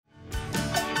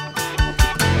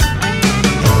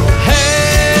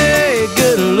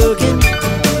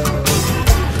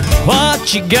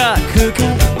what you got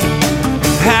cooking?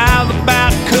 How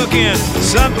about cooking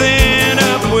something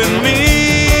up with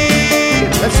me?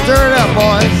 Let's stir it up,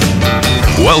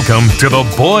 boys. Welcome to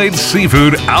the Boyd's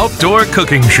Seafood Outdoor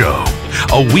Cooking Show,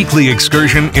 a weekly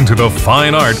excursion into the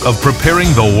fine art of preparing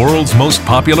the world's most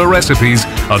popular recipes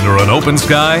under an open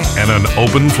sky and an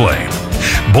open flame.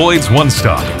 Boyd's One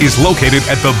Stop is located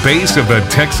at the base of the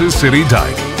Texas City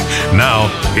Dike. Now,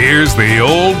 here's the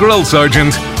old grill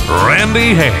sergeant,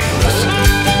 Randy Hayes.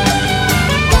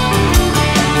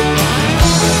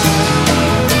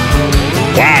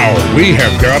 Wow, we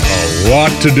have got a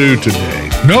lot to do today.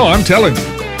 No, I'm telling you,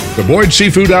 the Boyd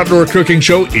Seafood Outdoor Cooking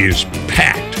Show is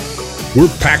packed. We're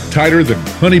packed tighter than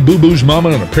Honey Boo Boo's mama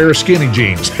in a pair of skinny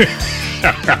jeans.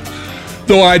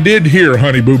 Though I did hear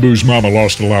Honey Boo Boo's mama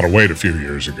lost a lot of weight a few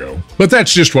years ago. But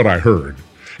that's just what I heard.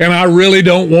 And I really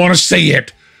don't want to see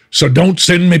it. So don't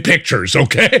send me pictures,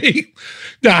 okay?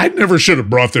 I never should have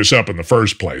brought this up in the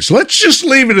first place. Let's just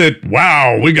leave it at,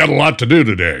 wow, we got a lot to do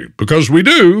today. Because we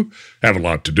do have a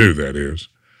lot to do, that is.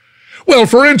 Well,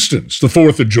 for instance, the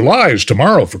 4th of July is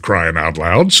tomorrow, for crying out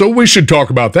loud, so we should talk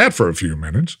about that for a few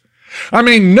minutes. I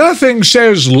mean, nothing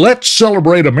says let's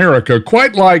celebrate America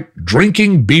quite like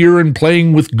drinking beer and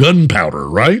playing with gunpowder,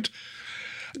 right?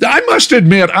 I must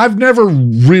admit, I've never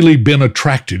really been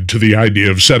attracted to the idea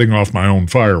of setting off my own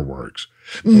fireworks.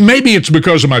 Maybe it's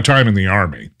because of my time in the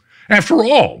Army. After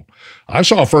all, I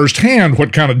saw firsthand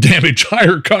what kind of damage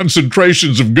higher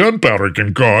concentrations of gunpowder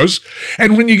can cause.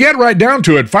 And when you get right down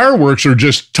to it, fireworks are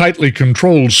just tightly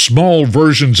controlled small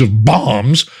versions of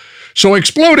bombs. So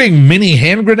exploding mini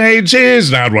hand grenades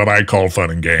is not what I call fun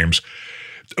and games.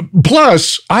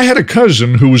 Plus, I had a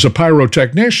cousin who was a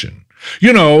pyrotechnician.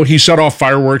 You know, he set off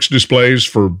fireworks displays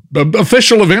for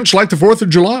official events like the 4th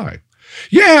of July.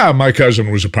 Yeah, my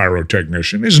cousin was a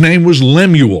pyrotechnician. His name was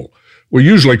Lemuel. We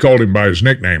usually called him by his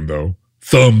nickname, though,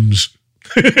 Thumbs.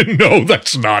 No,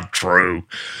 that's not true.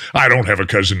 I don't have a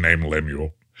cousin named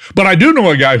Lemuel. But I do know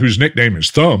a guy whose nickname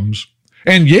is Thumbs.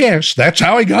 And yes, that's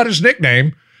how he got his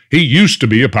nickname. He used to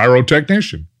be a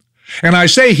pyrotechnician. And I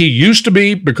say he used to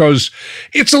be because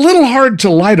it's a little hard to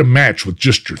light a match with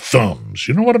just your thumbs.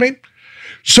 You know what I mean?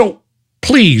 So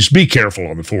please be careful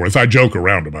on the 4th. I joke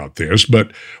around about this,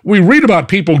 but we read about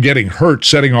people getting hurt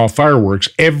setting off fireworks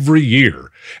every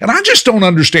year. And I just don't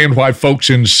understand why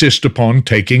folks insist upon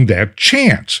taking that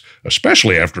chance,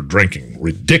 especially after drinking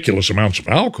ridiculous amounts of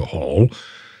alcohol.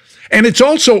 And it's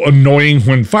also annoying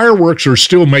when fireworks are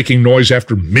still making noise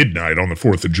after midnight on the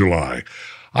 4th of July.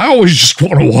 I always just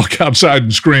want to walk outside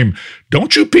and scream,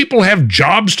 don't you people have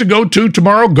jobs to go to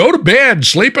tomorrow? Go to bed,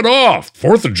 sleep it off.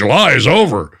 4th of July is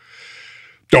over.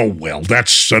 Oh, well,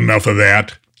 that's enough of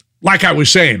that. Like I was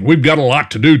saying, we've got a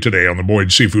lot to do today on the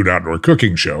Boyd Seafood Outdoor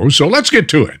Cooking Show, so let's get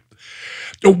to it.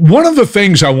 One of the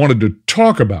things I wanted to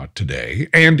talk about today,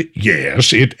 and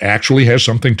yes, it actually has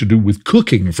something to do with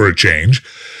cooking for a change.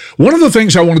 One of the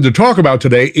things I wanted to talk about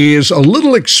today is a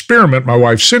little experiment my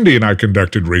wife Cindy and I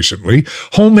conducted recently,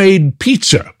 homemade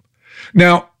pizza.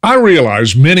 Now, I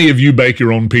realize many of you bake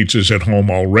your own pizzas at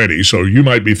home already, so you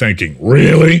might be thinking,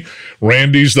 really?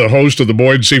 Randy's the host of the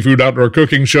Boyd Seafood Outdoor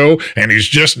Cooking Show, and he's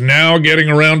just now getting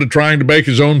around to trying to bake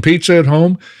his own pizza at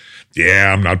home?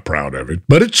 Yeah, I'm not proud of it,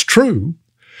 but it's true.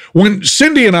 When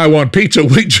Cindy and I want pizza,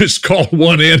 we just call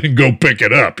one in and go pick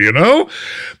it up, you know?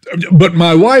 But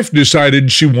my wife decided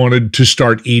she wanted to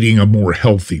start eating a more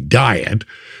healthy diet,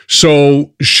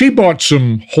 so she bought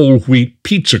some whole wheat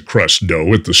pizza crust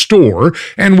dough at the store,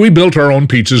 and we built our own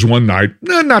pizzas one night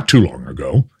not too long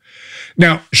ago.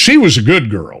 Now, she was a good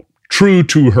girl, true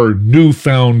to her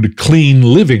newfound clean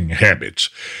living habits.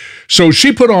 So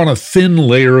she put on a thin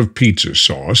layer of pizza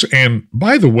sauce, and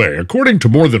by the way, according to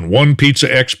more than one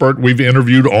pizza expert we've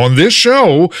interviewed on this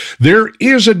show, there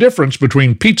is a difference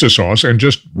between pizza sauce and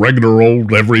just regular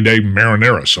old everyday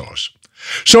marinara sauce.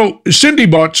 So Cindy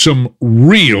bought some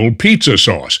real pizza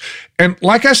sauce, and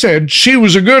like I said, she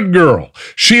was a good girl.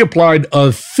 She applied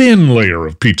a thin layer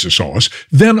of pizza sauce,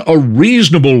 then a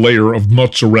reasonable layer of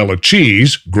mozzarella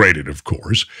cheese, grated of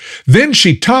course. Then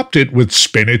she topped it with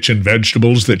spinach and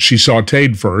vegetables that she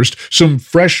sautéed first, some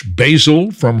fresh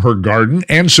basil from her garden,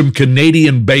 and some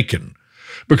Canadian bacon,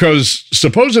 because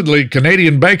supposedly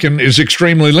Canadian bacon is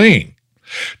extremely lean.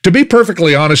 To be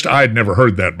perfectly honest, I'd never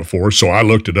heard that before, so I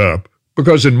looked it up.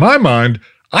 Because in my mind,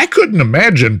 I couldn't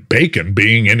imagine bacon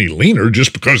being any leaner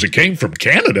just because it came from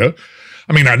Canada.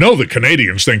 I mean, I know the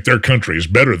Canadians think their country is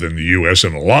better than the U.S.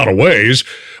 in a lot of ways,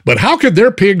 but how could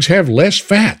their pigs have less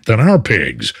fat than our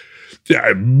pigs?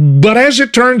 But as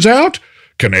it turns out,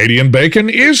 Canadian bacon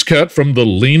is cut from the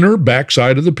leaner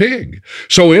backside of the pig,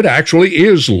 so it actually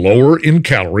is lower in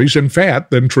calories and fat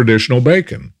than traditional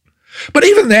bacon. But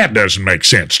even that doesn't make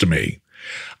sense to me.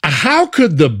 How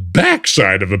could the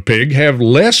backside of a pig have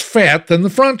less fat than the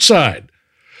front side?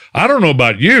 I don't know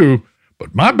about you,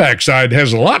 but my backside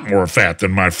has a lot more fat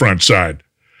than my front side.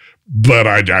 But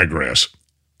I digress.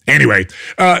 Anyway,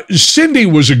 Cindy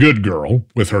was a good girl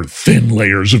with her thin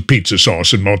layers of pizza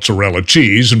sauce and mozzarella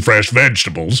cheese and fresh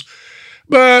vegetables.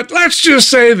 But let's just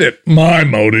say that my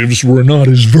motives were not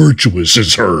as virtuous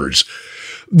as hers.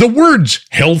 The words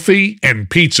healthy and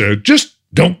pizza just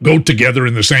don't go together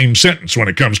in the same sentence when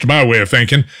it comes to my way of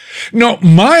thinking. No,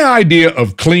 my idea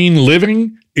of clean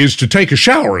living is to take a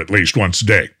shower at least once a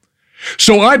day.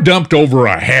 So I dumped over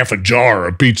a half a jar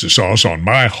of pizza sauce on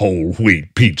my whole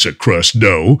wheat pizza crust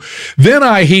dough. Then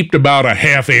I heaped about a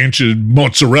half inch of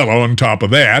mozzarella on top of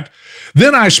that.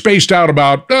 Then I spaced out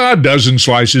about a dozen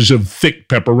slices of thick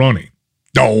pepperoni.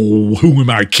 Oh, who am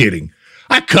I kidding?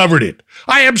 I covered it.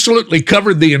 I absolutely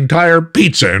covered the entire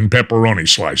pizza in pepperoni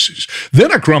slices.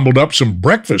 Then I crumbled up some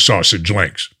breakfast sausage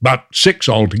links, about 6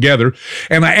 altogether,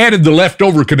 and I added the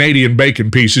leftover Canadian bacon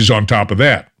pieces on top of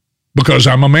that. Because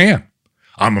I'm a man.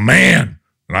 I'm a man,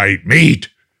 and I eat meat.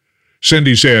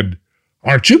 Cindy said,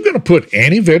 "Aren't you going to put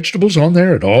any vegetables on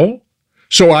there at all?"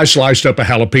 So I sliced up a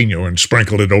jalapeno and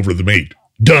sprinkled it over the meat.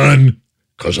 Done,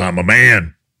 because I'm a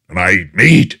man, and I eat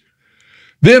meat.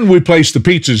 Then we placed the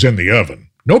pizzas in the oven.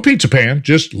 No pizza pan,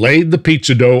 just laid the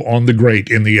pizza dough on the grate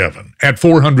in the oven at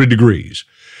 400 degrees.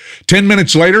 10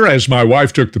 minutes later, as my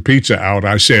wife took the pizza out,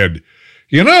 I said,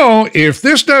 "You know, if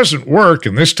this doesn't work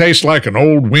and this tastes like an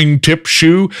old wingtip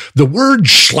shoe, the word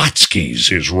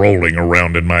Schlotzsky's is rolling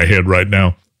around in my head right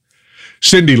now."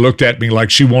 Cindy looked at me like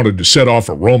she wanted to set off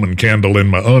a Roman candle in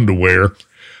my underwear,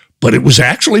 but it was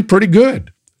actually pretty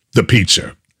good, the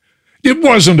pizza. It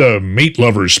wasn't a meat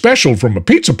lover's special from a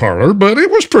pizza parlor, but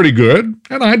it was pretty good,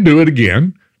 and I'd do it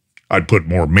again. I'd put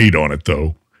more meat on it,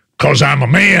 though, 'cause I'm a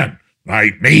man. I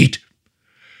eat meat.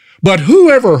 But who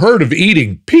ever heard of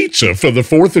eating pizza for the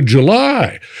 4th of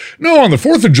July? No, on the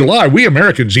 4th of July, we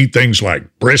Americans eat things like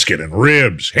brisket and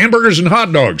ribs, hamburgers and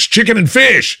hot dogs, chicken and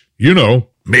fish. You know,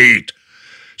 meat.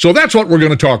 So that's what we're going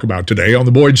to talk about today on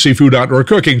the Boyd Seafood Outdoor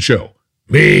Cooking Show.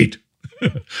 Meat.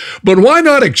 But why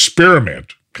not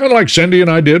experiment? Kind of like Cindy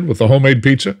and I did with the homemade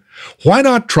pizza. Why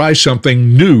not try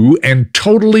something new and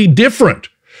totally different?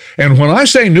 And when I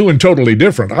say new and totally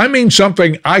different, I mean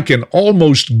something I can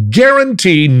almost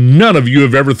guarantee none of you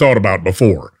have ever thought about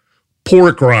before.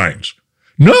 Pork rinds.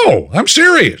 No, I'm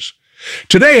serious.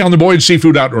 Today on the Boyd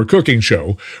Seafood Outdoor Cooking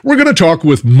Show, we're going to talk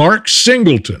with Mark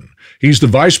Singleton. He's the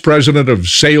Vice President of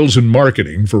Sales and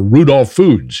Marketing for Rudolph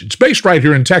Foods. It's based right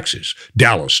here in Texas,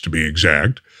 Dallas to be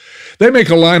exact. They make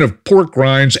a line of pork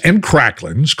rinds and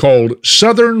cracklings called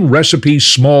Southern Recipe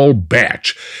Small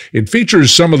Batch. It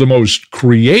features some of the most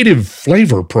creative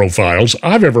flavor profiles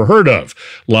I've ever heard of,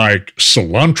 like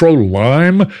cilantro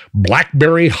lime,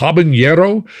 blackberry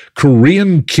habanero,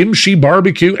 Korean kimchi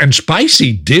barbecue, and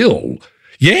spicy dill.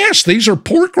 Yes, these are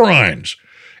pork rinds.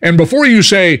 And before you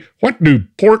say, what do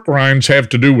pork rinds have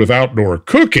to do with outdoor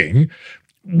cooking?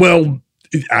 Well,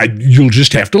 you'll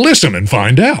just have to listen and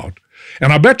find out.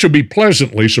 And I bet you'll be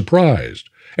pleasantly surprised,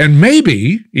 and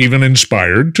maybe even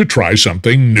inspired to try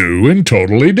something new and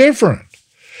totally different.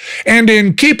 And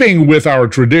in keeping with our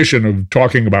tradition of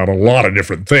talking about a lot of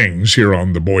different things here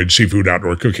on the Boyd Seafood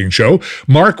Outdoor Cooking Show,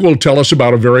 Mark will tell us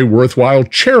about a very worthwhile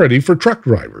charity for truck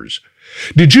drivers.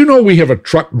 Did you know we have a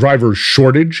truck driver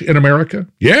shortage in America?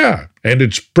 Yeah, and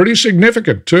it's pretty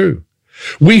significant too.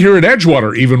 We here at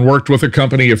Edgewater even worked with a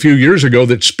company a few years ago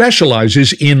that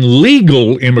specializes in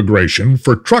legal immigration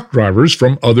for truck drivers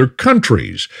from other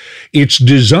countries. It's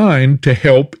designed to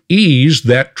help ease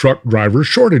that truck driver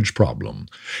shortage problem.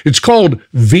 It's called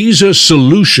Visa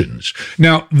Solutions.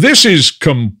 Now, this is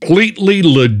completely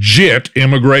legit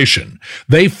immigration.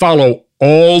 They follow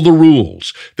all the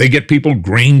rules. They get people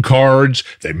green cards.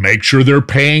 They make sure they're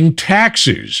paying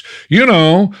taxes. You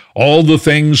know, all the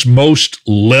things most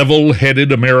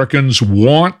level-headed Americans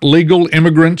want legal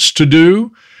immigrants to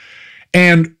do.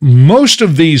 And most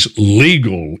of these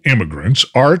legal immigrants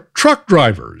are truck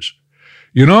drivers.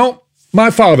 You know,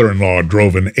 my father-in-law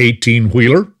drove an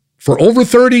 18-wheeler for over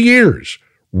 30 years,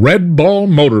 Red Ball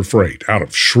Motor Freight out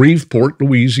of Shreveport,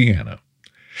 Louisiana.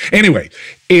 Anyway,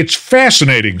 it's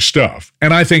fascinating stuff,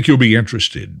 and I think you'll be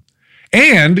interested.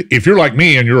 And if you're like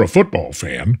me and you're a football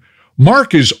fan,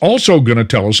 Mark is also going to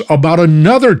tell us about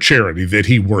another charity that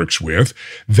he works with.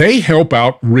 They help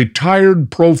out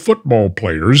retired pro football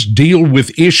players deal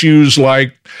with issues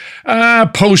like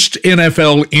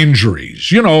post-NFL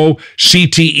injuries,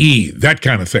 CTE, that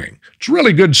kind of thing. It's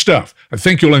really good stuff. I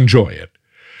think you'll enjoy it.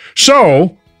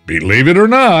 So, believe it or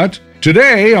not,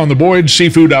 today on the Boyd's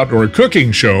Seafood Outdoor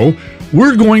Cooking Show,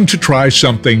 we're going to try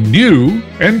something new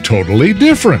and totally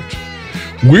different.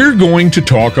 We're going to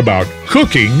talk about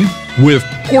cooking with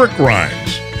pork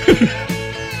rinds.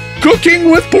 Cooking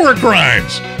with pork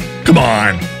rinds. Come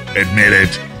on, admit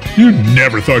it. You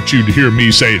never thought you'd hear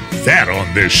me say that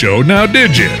on this show, now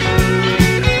did you?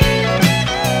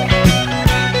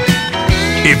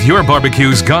 If your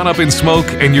barbecue's gone up in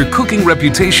smoke and your cooking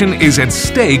reputation is at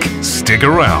stake, stick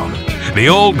around. The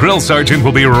old grill sergeant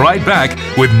will be right back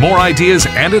with more ideas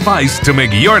and advice to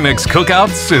make your next cookout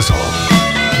sizzle.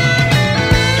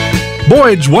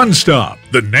 Boyd's One Stop.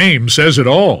 The name says it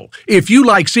all. If you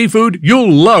like seafood,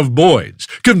 you'll love Boyd's.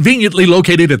 Conveniently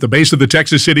located at the base of the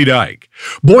Texas City Dike.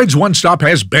 Boyd's One Stop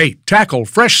has bait, tackle,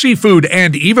 fresh seafood,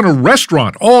 and even a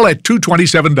restaurant, all at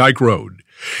 227 Dike Road.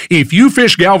 If you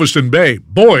fish Galveston Bay,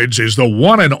 Boyd's is the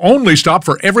one and only stop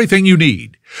for everything you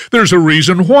need. There's a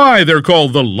reason why they're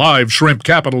called the live shrimp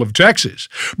capital of Texas.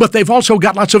 But they've also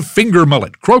got lots of finger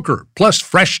mullet, croaker, plus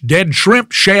fresh dead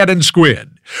shrimp, shad, and squid.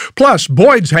 Plus,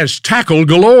 Boyd's has tackle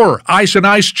galore, ice and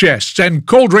ice chests, and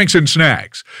cold drinks and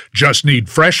snacks. Just need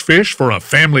fresh fish for a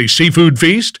family seafood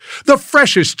feast? The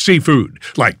freshest seafood,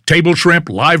 like table shrimp,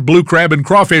 live blue crab, and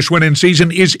crawfish when in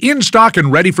season, is in stock and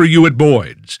ready for you at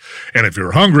Boyd's. And if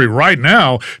you're hungry right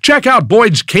now, check out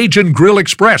Boyd's Cajun Grill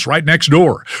Express right next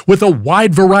door, with a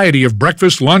wide variety of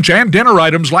breakfast, lunch, and dinner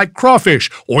items like crawfish,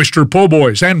 oyster po'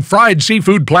 boys, and fried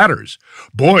seafood platters.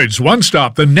 Boyd's One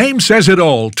Stop, the name says it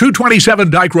all, 227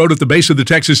 Dike Road at the base of the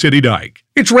Texas City Dike.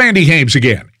 It's Randy Hames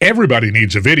again. Everybody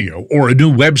needs a video or a new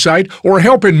website or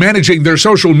help in managing their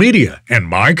social media, and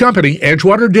my company,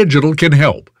 Edgewater Digital, can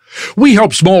help. We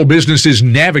help small businesses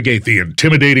navigate the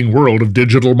intimidating world of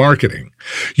digital marketing.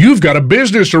 You've got a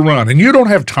business to run, and you don't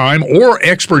have time or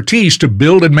expertise to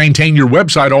build and maintain your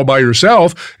website all by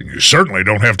yourself, and you certainly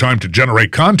don't have time to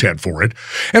generate content for it.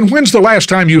 And when's the last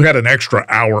time you had an extra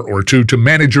hour or two to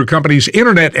manage your company's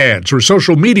internet ads or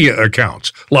social media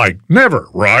accounts? Like never,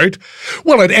 right?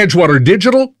 Well, at Edgewater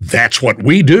Digital, that's what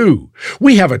we do.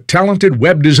 We have a talented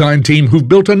web design team who've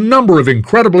built a number of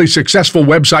incredibly successful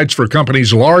websites for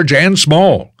companies large and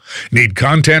small. Need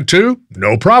content too?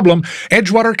 No problem.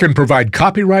 Edgewater can provide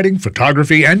copywriting,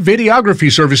 photography, and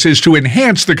videography services to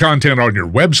enhance the content on your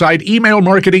website, email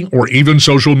marketing, or even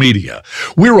social media.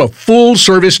 We're a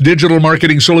full-service digital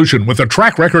marketing solution with a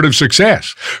track record of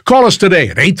success. Call us today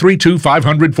at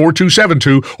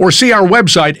 832-500-4272 or see our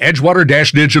website,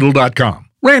 edgewater-digital.com.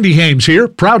 Randy Hames here,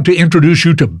 proud to introduce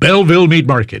you to Belleville Meat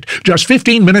Market, just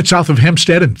 15 minutes south of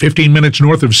Hempstead and 15 minutes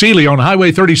north of Sealy on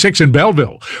Highway 36 in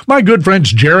Belleville. My good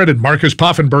friends Jared and Marcus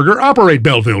Poffenberger operate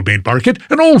Belleville Meat Market,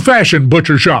 an old-fashioned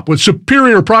butcher shop with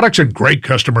superior products and great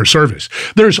customer service.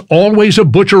 There's always a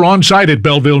butcher on site at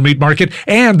Belleville Meat Market,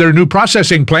 and their new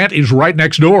processing plant is right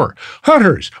next door.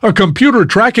 Hunters, a computer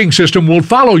tracking system will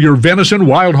follow your venison,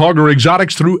 wild hog, or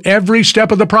exotics through every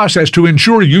step of the process to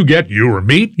ensure you get your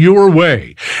meat your way.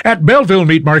 At Belleville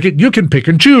Meat Market, you can pick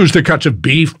and choose the cuts of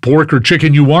beef, pork, or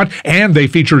chicken you want, and they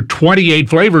feature 28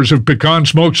 flavors of pecan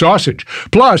smoked sausage.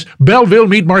 Plus, Belleville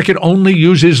Meat Market only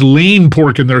uses lean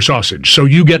pork in their sausage, so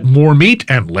you get more meat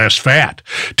and less fat.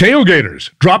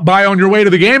 Tailgaters, drop by on your way to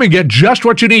the game and get just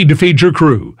what you need to feed your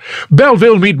crew.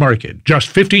 Belleville Meat Market, just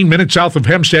 15 minutes south of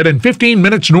Hempstead and 15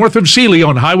 minutes north of Sealy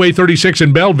on Highway 36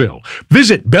 in Belleville.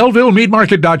 Visit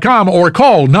BellevilleMeatMarket.com or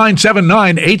call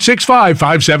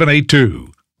 979-865-5782.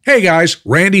 Hey guys,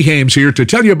 Randy Hames here to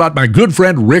tell you about my good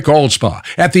friend Rick Alspa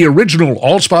at the original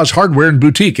Alspa's Hardware and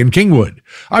Boutique in Kingwood.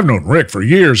 I've known Rick for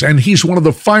years, and he's one of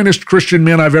the finest Christian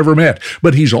men I've ever met,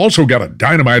 but he's also got a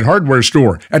dynamite hardware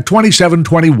store at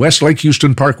 2720 West Lake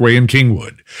Houston Parkway in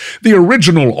Kingwood. The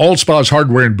original Alspa's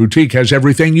Hardware and Boutique has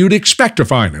everything you'd expect to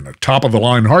find in a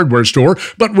top-of-the-line hardware store,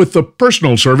 but with the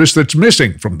personal service that's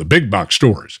missing from the big box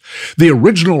stores. The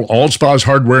original Alspa's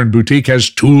Hardware and Boutique has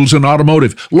tools and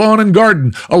automotive, lawn and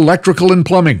garden, electrical and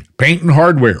plumbing, paint and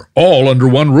hardware, all under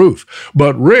one roof.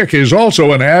 But Rick is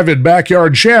also an avid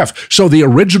backyard chef, so the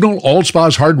original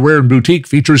Alspa's Hardware and Boutique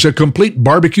features a complete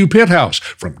barbecue pit house.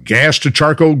 From gas to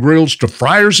charcoal grills to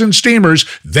fryers and steamers,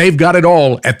 they've got it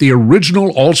all at the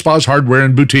original Alspa's Hardware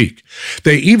and Boutique.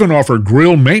 They even offer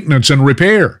grill maintenance and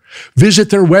repair. Visit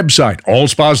their website,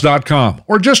 allspas.com,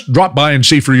 or just drop by and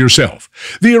see for yourself.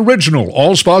 The original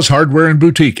Alspa's Hardware and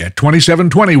Boutique at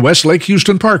 2720 West Lake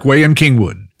Houston Parkway in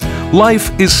Kingwood.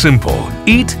 Life is simple.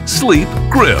 Eat, sleep,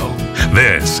 grill.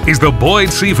 This is the Boyd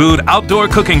Seafood Outdoor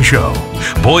Cooking Show.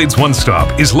 Boyd's One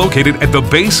Stop is located at the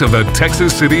base of the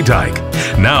Texas City Dike.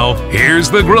 Now, here's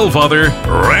the grill father,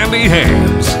 Randy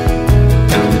Hames.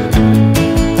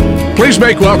 Please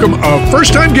make welcome a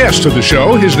first-time guest to the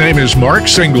show. His name is Mark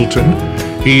Singleton.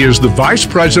 He is the Vice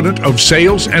President of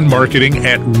Sales and Marketing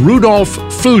at Rudolph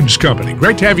Foods Company.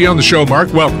 Great to have you on the show,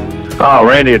 Mark. Welcome. Oh,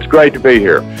 Randy, it's great to be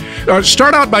here.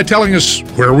 Start out by telling us,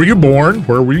 where were you born?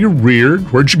 Where were you reared?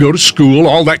 Where'd you go to school?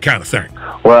 All that kind of thing.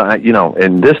 Well,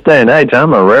 in this day and age,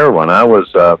 I'm a rare one. I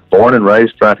was born and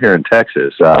raised right here in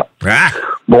Texas.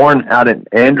 Born out in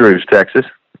Andrews, Texas,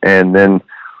 and then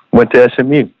went to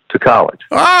SMU to college.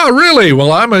 Ah, really?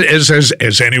 Well, I'm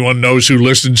as anyone knows who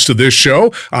listens to this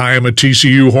show, I am a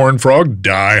TCU Horned Frog,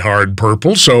 die-hard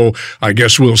Purple, so I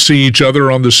guess we'll see each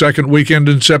other on the second weekend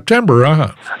in September,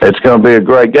 huh? It's going to be a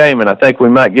great game, and I think we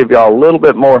might give y'all a little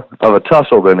bit more of a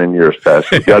tussle than in years past.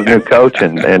 We've got a new coach,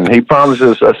 and he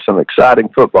promises us some exciting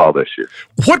football this year.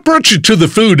 What brought you to the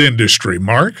food industry,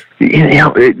 Mark? We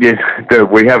have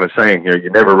a saying here, you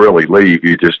never really leave,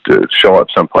 you just show up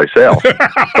someplace else.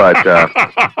 But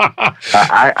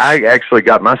I actually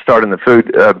got my start in the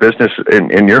food business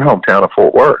in your hometown of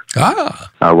Fort Worth.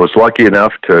 I was lucky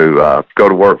enough to go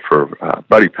to work for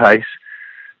Buddy Pace,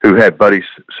 who had Buddy's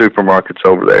supermarkets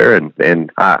over there,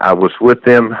 and I was with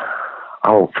them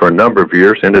for a number of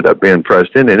years, ended up being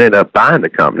president, and ended up buying the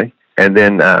company. And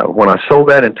then when I sold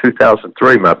that in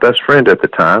 2003, my best friend at the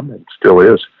time, and still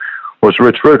is, was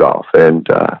Rich Rudolph, and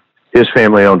his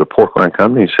family owned a pork rind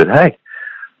company. He said, "Hey,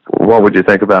 what would you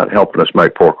think about helping us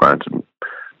make pork rinds?" And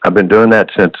I've been doing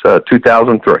that since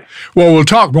 2003. Well, we'll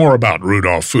talk more about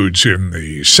Rudolph Foods in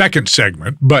the second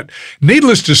segment, but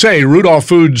needless to say, Rudolph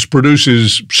Foods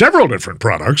produces several different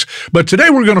products, but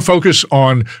today we're going to focus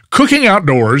on cooking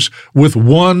outdoors with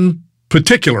one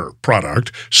particular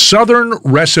product, Southern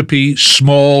Recipe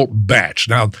Small Batch.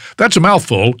 Now, that's a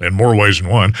mouthful in more ways than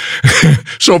one.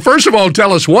 So first of all,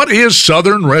 tell us, what is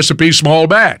Southern Recipe Small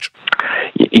Batch?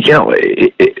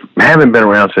 It having been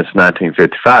around since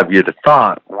 1955, you'd have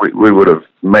thought we would have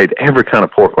made every kind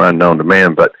of pork rind known to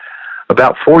man, but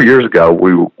about 4 years ago,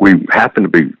 we happened to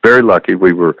be very lucky.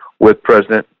 We were with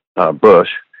President Bush,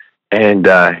 and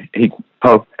he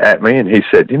poked at me and he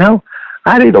said,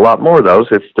 I'd eat a lot more of those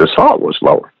if the salt was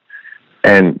lower.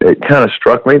 And it kind of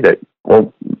struck me that,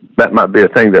 that might be a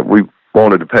thing that we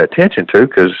wanted to pay attention to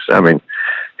because,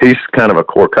 he's kind of a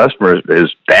core customer.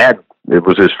 His dad, it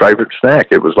was his favorite snack.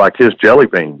 It was like his jelly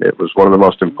bean. It was one of the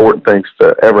most important things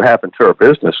to ever happen to our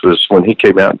business was when he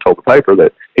came out and told the paper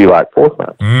that he liked pork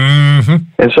rinds. Mm-hmm.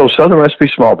 And so Southern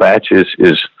Recipe Small Batch is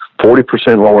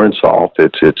 40% lower in salt.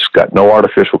 It's got no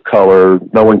artificial color,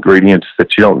 no ingredients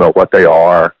that you don't know what they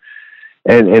are.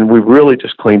 And we've really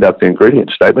just cleaned up the ingredient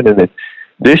statement. And then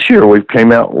this year we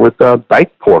came out with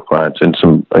baked pork rinds and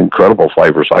some incredible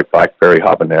flavors like blackberry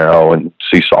habanero and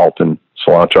sea salt and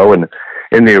cilantro. And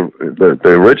in the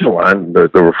original line, there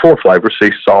were 4 flavors: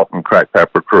 sea salt and cracked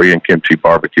pepper, Korean kimchi,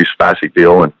 barbecue, spicy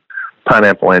dill, and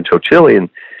pineapple ancho chili. And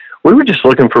we were just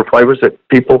looking for flavors that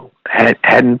people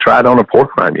hadn't tried on a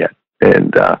pork rind yet.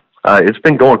 And it's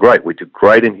been going great. We do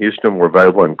great in Houston. We're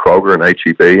available in Kroger and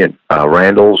H-E-B and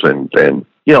Randall's. And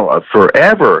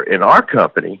forever in our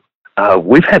company,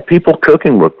 we've had people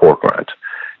cooking with pork rinds.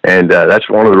 And that's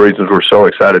one of the reasons we're so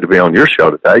excited to be on your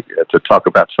show today, to talk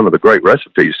about some of the great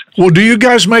recipes. Well, do you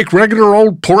guys make regular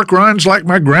old pork rinds like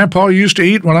my grandpa used to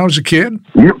eat when I was a kid?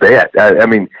 You bet.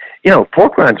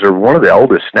 Pork rinds are one of the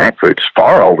oldest snack foods,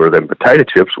 far older than potato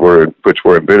chips, which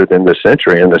were invented in this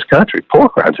century in this country.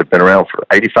 Pork rinds have been around for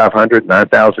 8,500,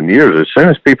 9,000 years. As soon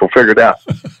as people figured out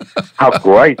how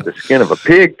great the skin of a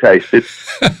pig tasted,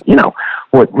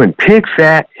 when pig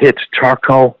fat hits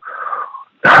charcoal,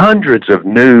 hundreds of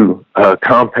new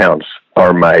compounds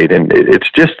are made, and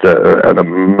it's just an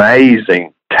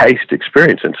amazing taste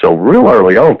experience. And so real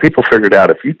early on, people figured out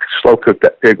if you slow cook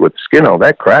that pig with the skin on,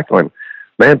 that crackling,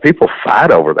 man, people fight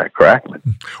over that crackling.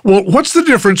 Well, what's the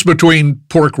difference between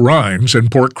pork rinds and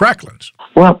pork cracklings?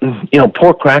 Well,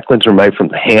 pork cracklings are made from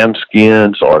the ham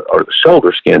skins or the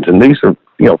shoulder skins, and these are,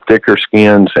 thicker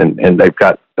skins, and they've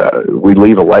got, we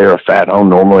leave a layer of fat on,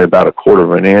 normally about 1/4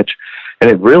 of an inch, and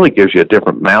it really gives you a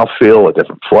different mouthfeel, a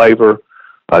different flavor,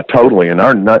 totally. And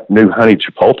our new honey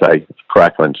chipotle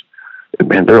cracklings,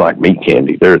 man, they're like meat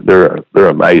candy. They're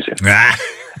amazing.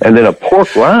 And then a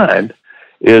pork rind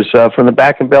is from the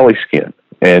back and belly skin,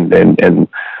 and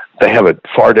they have a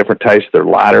far different taste. They're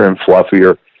lighter and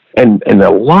fluffier, and a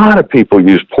lot of people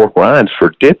use pork rinds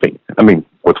for dipping.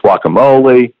 With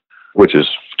guacamole, which is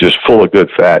just full of good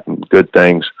fat and good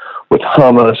things, with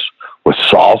hummus, with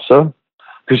salsa.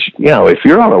 Because, if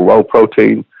you're on a low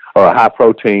protein or a high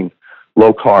protein,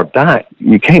 low carb diet,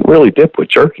 you can't really dip with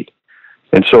jerky.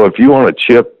 And so if you want a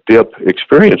chip dip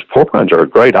experience, pork rinds are a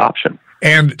great option.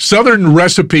 And Southern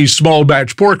Recipe small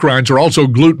batch pork rinds are also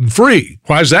gluten-free.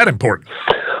 Why is that important?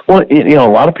 Well, a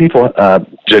lot of people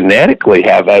genetically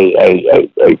have a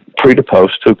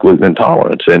predisposed to gluten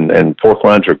intolerance, and pork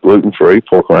rinds are gluten-free,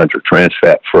 pork rinds are trans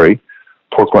fat-free,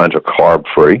 pork rinds are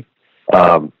carb-free.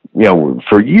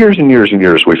 For years and years and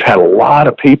years, we've had a lot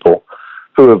of people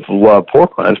who have loved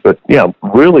pork rinds, but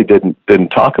really didn't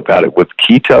talk about it. With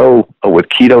keto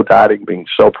dieting being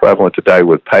so prevalent today,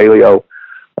 with paleo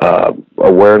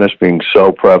awareness being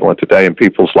so prevalent today, in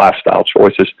people's lifestyle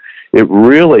choices, it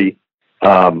really.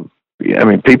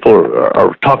 People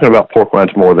are talking about pork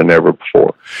rinds more than ever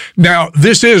before. Now,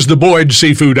 this is the Boyd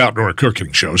Seafood Outdoor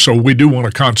Cooking Show, so we do want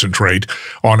to concentrate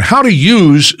on how to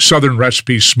use Southern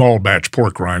Recipe small batch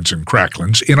pork rinds and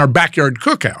cracklings in our backyard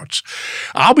cookouts.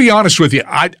 I'll be honest with you,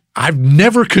 I've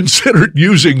never considered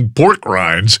using pork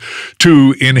rinds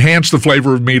to enhance the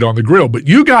flavor of meat on the grill, but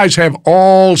you guys have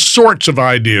all sorts of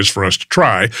ideas for us to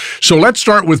try. So let's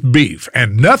start with beef,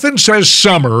 and nothing says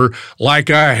summer like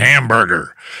a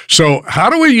hamburger. So how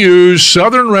do we use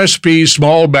Southern Recipe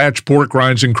small batch pork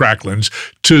rinds and cracklings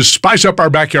to spice up our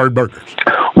backyard burgers?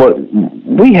 Well,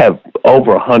 we have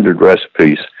over 100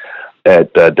 recipes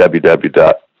at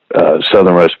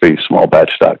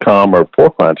www.southernrecipesmallbatch.com or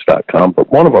porkrinds.com, but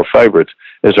one of our favorites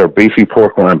is our beefy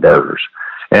pork rind burgers.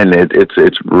 And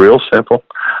it's real simple.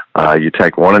 You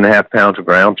take 1.5 pounds of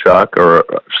ground chuck or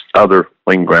other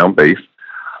lean ground beef.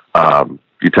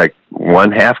 You take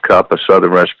 1/2 cup of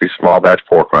Southern Recipe small batch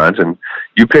pork rinds, and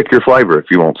you pick your flavor. If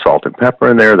you want salt and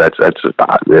pepper in there, that's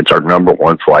our number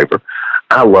one flavor.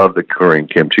 I love the Korean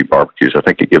kimchi barbecues. I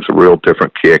think it gives a real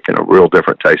different kick and a real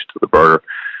different taste to the burger.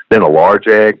 Then a large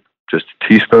egg, just a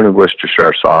teaspoon of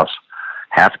Worcestershire sauce,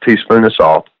 1/2 teaspoon of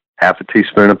salt, 1/2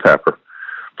 teaspoon of pepper.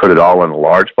 Put it all in a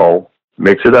large bowl,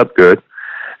 mix it up good,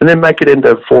 and then make it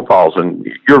into 4 balls. And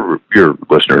your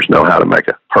listeners know how to make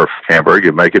a perfect hamburger.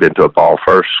 You make it into a ball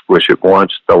first, squish it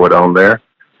once, throw it on there,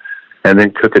 and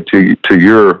then cook it to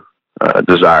your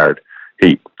desired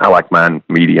heat. I like mine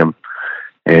medium,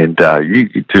 and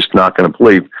you're just not going to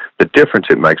believe the difference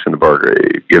it makes in the burger.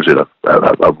 It gives it a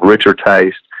richer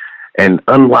taste. And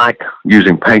unlike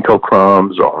using panko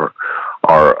crumbs or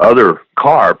other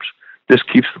carbs, this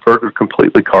keeps the burger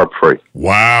completely carb-free.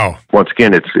 Wow. Once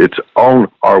again, it's on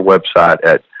our website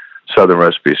at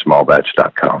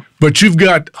southernrecipesmallbatch.com. But you've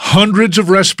got hundreds of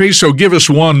recipes, so give us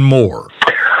one more.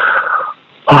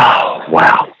 Oh,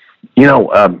 wow.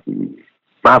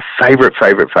 My favorite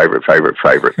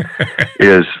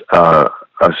is a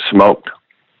smoked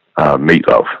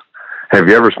meatloaf. Have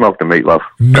you ever smoked a meatloaf?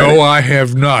 No, I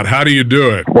have not. How do you do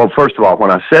it? Well, first of all, when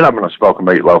I said I'm going to smoke a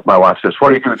meatloaf, my wife says,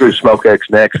 "What are you going to do, smoke eggs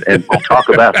next?" And we'll talk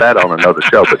about that on another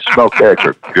show, but smoked eggs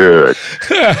are good.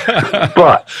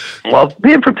 But,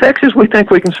 being from Texas, we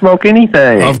think we can smoke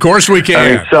anything. Of course we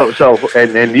can.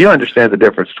 And you understand the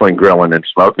difference between grilling and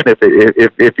smoking.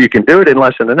 If you can do it in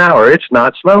less than an hour, it's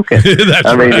not smoking.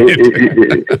 That's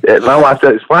right. My wife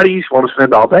says, "Why do you want to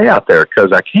spend all day out there?"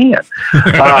 Because I can.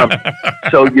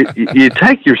 So you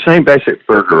take your same basic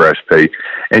burger recipe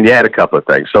and you add a couple of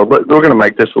things. So we're going to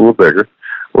make this a little bigger.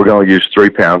 We're going to use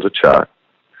 3 pounds of chuck,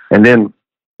 and then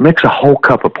mix a whole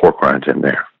cup of pork rinds in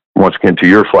there. Once again, to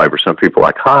your flavor. Some people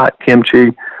like hot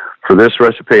kimchi. For this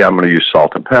recipe, I'm going to use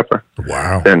salt and pepper.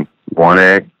 Wow. Then 1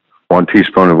 egg, 1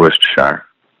 teaspoon of Worcestershire.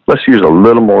 Let's use a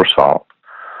little more salt,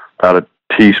 about a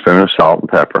teaspoon of salt and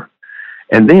pepper,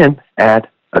 and then add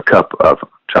a cup of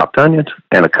chopped onions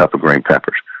and a cup of green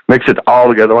peppers. Mix it all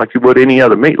together like you would any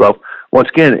other meatloaf. Once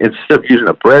again, instead of using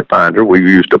a bread binder, we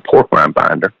used a pork rind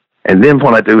binder. And then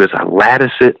what I do is I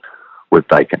lattice it with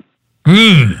bacon.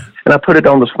 And I put it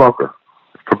on the smoker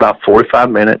for about 45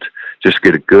 minutes. Just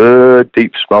get a good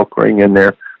deep smoke ring in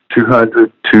there,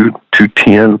 200 to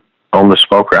 210 on the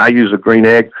smoker. I use a green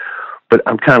egg, but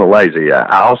I'm kind of lazy.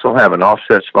 I also have an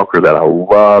offset smoker that I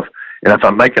love. And if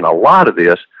I'm making a lot of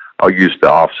this, I'll use the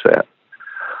offset.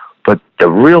 But the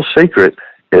real secret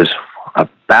is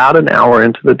about an hour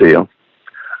into the deal,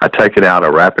 I take it out, I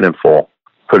wrap it in foil,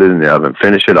 put it in the oven,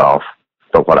 finish it off.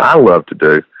 But what I love to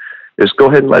do is go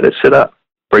ahead and let it sit up.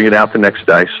 Bring it out the next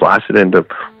day, slice it into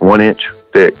 1 inch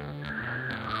thick,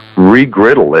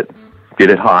 re-griddle it, get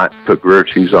it hot, put Gruyere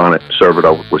cheese on it, serve it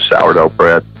over with sourdough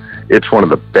bread. it's one of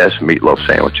the best meatloaf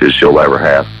sandwiches you'll ever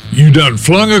have. You done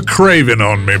flung a craving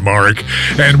on me, Mark.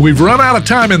 And we've run out of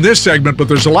time in this segment, but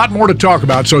there's a lot more to talk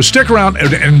about. So stick around,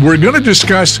 and we're going to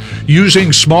discuss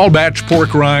using small batch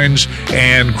pork rinds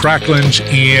and cracklings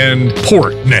in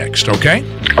pork next, okay?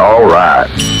 All right.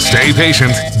 Stay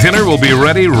patient. Dinner will be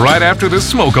ready right after the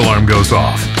smoke alarm goes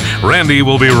off. Randy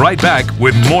will be right back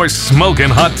with more smoking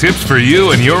hot tips for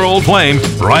you and your old flame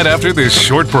right after this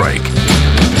short break.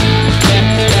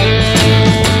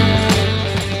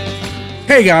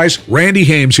 Hey guys, Randy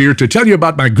Hames here to tell you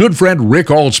about my good friend Rick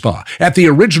Allspa at the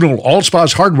original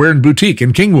Allspa's Hardware and Boutique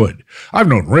in Kingwood. I've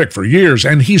known Rick for years,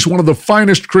 and he's one of the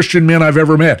finest Christian men I've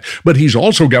ever met, but he's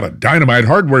also got a dynamite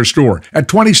hardware store at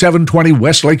 2720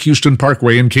 West Lake Houston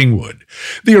Parkway in Kingwood.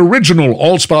 The original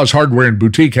Allspa's Hardware and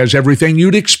Boutique has everything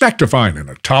you'd expect to find in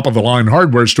a top-of-the-line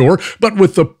hardware store, but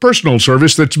with the personal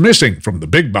service that's missing from the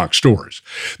big box stores.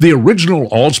 The original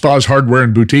Allspa's Hardware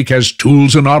and Boutique has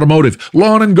tools and automotive,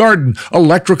 lawn and garden,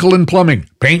 electrical and plumbing,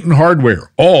 paint and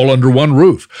hardware, all under one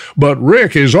roof. But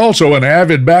Rick is also an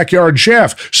avid backyard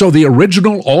chef, so the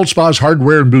original Allspa's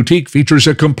Hardware and Boutique features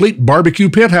a complete barbecue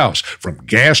pit house. From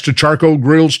gas to charcoal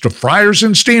grills to fryers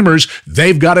and steamers,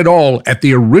 they've got it all at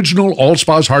the original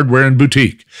Allspa's Hardware and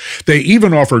Boutique. They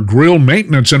even offer grill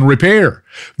maintenance and repair.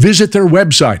 Visit their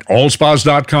website,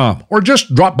 allspas.com, or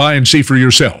just drop by and see for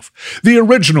yourself. The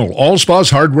original Allspa's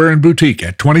Hardware and Boutique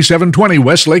at 2720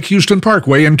 West Lake Houston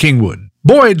Parkway in Kingwood.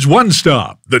 Boyd's One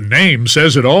Stop. The name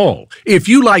says it all. If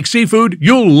you like seafood,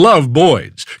 you'll love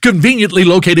Boyd's. Conveniently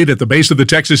located at the base of the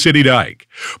Texas City Dike.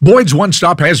 Boyd's One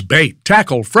Stop has bait,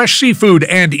 tackle, fresh seafood,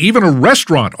 and even a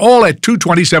restaurant, all at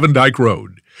 227 Dike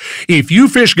Road. If you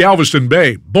fish Galveston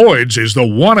Bay, Boyd's is the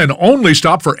one and only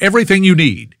stop for everything you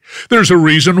need. There's a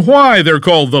reason why they're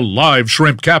called the live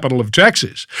shrimp capital of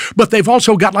Texas. But they've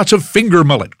also got lots of finger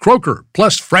mullet, croaker,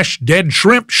 plus fresh dead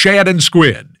shrimp, shad, and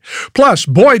squid. Plus,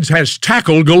 Boyd's has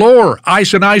tackle galore,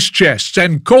 ice and ice chests,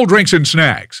 and cold drinks and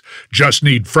snacks. Just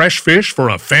need fresh fish for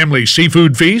a family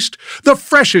seafood feast? The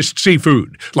freshest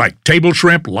seafood, like table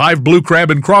shrimp, live blue crab,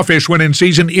 and crawfish when in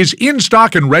season, is in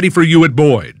stock and ready for you at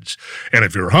Boyd's. And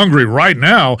if you're hungry right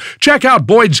now, check out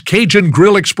Boyd's Cajun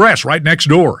Grill Express right next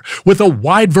door, with a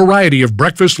wide variety of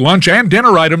breakfast, lunch, and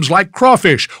dinner items like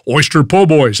crawfish, oyster po'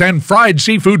 boys, and fried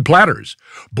seafood platters.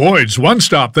 Boyd's One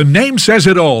Stop, the name says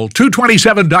it all,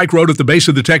 227 Dike Road at the base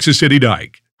of the Texas City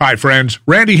Dike. Hi friends,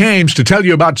 Randy Hames to tell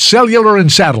you about Cellular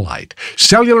and Satellite.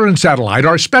 Cellular and Satellite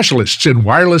are specialists in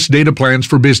wireless data plans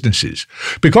for businesses.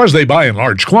 Because they buy in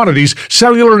large quantities,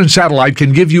 Cellular and Satellite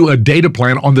can give you a data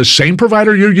plan on the same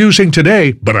provider you're using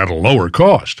today, but at a lower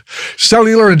cost.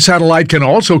 Cellular and Satellite can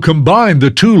also combine the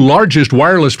two largest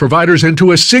wireless providers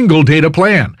into a single data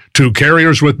plan. Two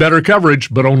carriers with better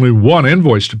coverage, but only one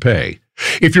invoice to pay.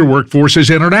 If your workforce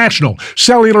is international,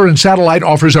 Cellular and Satellite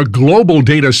offers a global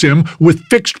data SIM with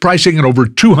fixed pricing in over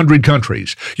 200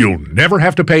 countries. You'll never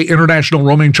have to pay international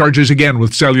roaming charges again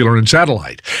with Cellular and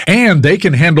Satellite. And they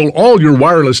can handle all your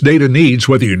wireless data needs,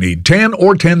 whether you need 10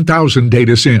 or 10,000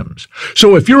 data SIMs.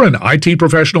 So if you're an IT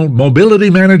professional,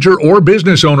 mobility manager, or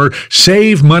business owner,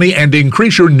 save money and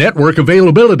increase your network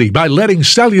availability by letting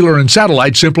Cellular and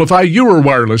Satellite simplify your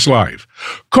wireless life.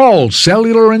 Call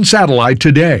Cellular and Satellite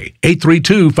today,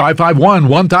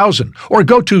 832-551-1000, or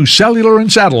go to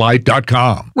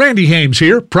cellularandsatellite.com. Randy Hames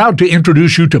here, proud to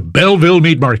introduce you to Belleville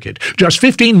Meat Market, just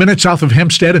 15 minutes south of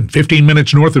Hempstead and 15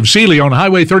 minutes north of Sealy on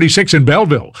Highway 36 in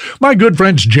Belleville. My good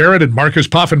friends Jared and Marcus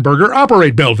Poffenberger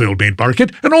operate Belleville Meat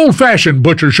Market, an old-fashioned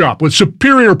butcher shop with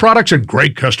superior products and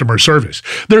great customer service.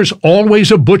 There's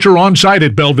always a butcher on site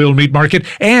at Belleville Meat Market,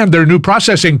 and their new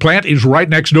processing plant is right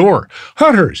next door.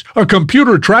 Hunters, a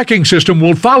computer tracking system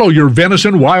will follow your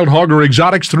venison, wild hog, or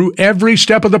exotics through every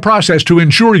step of the process to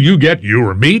ensure you get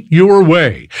your meat your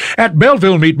way. At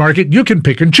Belleville Meat Market, you can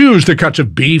pick and choose the cuts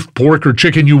of beef, pork, or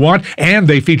chicken you want, and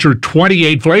they feature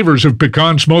 28 flavors of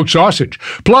pecan smoked sausage.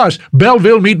 Plus,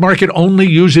 Belleville Meat Market only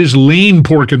uses lean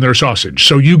pork in their sausage,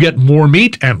 so you get more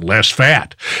meat and less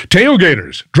fat.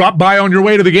 Tailgaters, drop by on your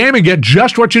way to the game and get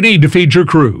just what you need to feed your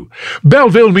crew.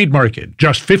 Belleville Meat Market,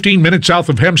 just 15 minutes south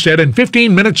of Hempstead and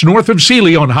 15 minutes north of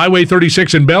Sealy on Highway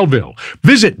 36 in Belleville.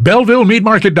 Visit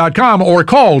BellevilleMeatMarket.com or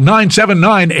call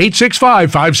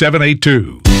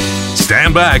 979-865-5782.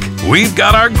 Stand back, we've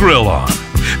got our grill on.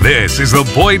 This is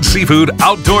the Boyd's Seafood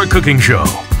Outdoor Cooking Show.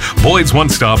 Boyd's One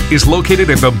Stop is located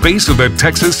at the base of the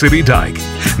Texas City Dike.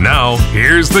 Now,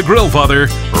 here's the grill father,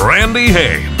 Randy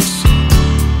Hames.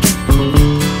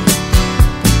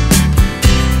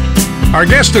 Our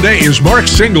guest today is Mark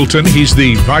Singleton. He's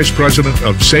the Vice President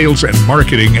of Sales and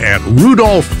Marketing at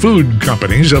Rudolph Food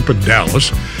Companies up in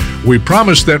Dallas. We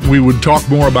promised that we would talk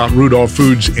more about Rudolph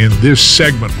Foods in this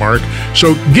segment, Mark.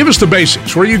 So give us the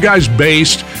basics. Where are you guys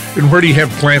based, and where do you have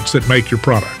plants that make your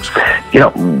products?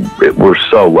 We're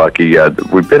so lucky.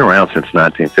 We've been around since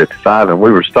 1955, and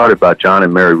we were started by John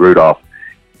and Mary Rudolph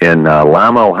in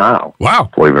Lima, Ohio. Wow.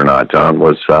 Believe it or not, John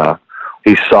was,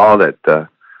 he saw that the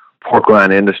pork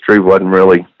rind industry wasn't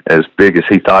really as big as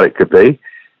he thought it could be,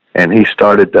 and he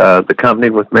started the company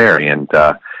with Mary, and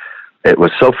it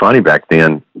was so funny back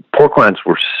then. Pork rinds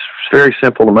were very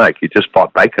simple to make. You just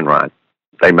bought bacon rind.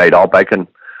 They made all bacon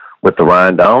with the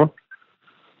rind on.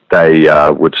 They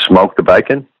would smoke the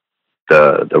bacon.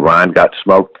 The rind got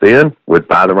smoked then. We'd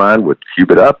buy the rind, would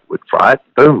cube it up, would fry it.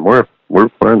 Boom, we're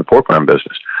in the pork rind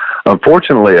business.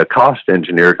 Unfortunately, a cost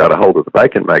engineer got a hold of the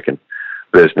bacon making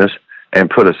business and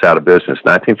put us out of business.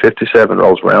 1957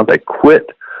 rolls around. They quit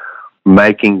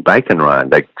making bacon rind.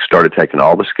 They started taking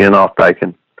all the skin off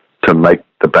bacon to make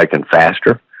the bacon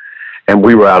faster, and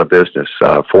we were out of business.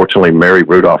 Fortunately, Mary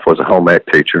Rudolph was a home ec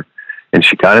teacher, and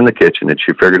she got in the kitchen and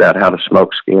she figured out how to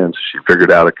smoke skins. She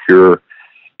figured out a cure,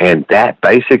 and that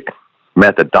basic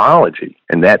methodology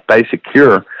and that basic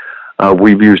cure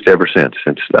we've used ever since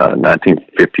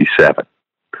 1957.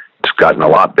 It's gotten a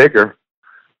lot bigger.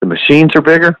 The machines are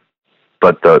bigger,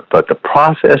 but the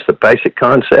process, the basic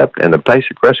concept, and the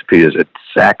basic recipe is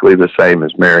exactly the same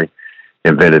as Mary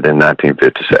invented in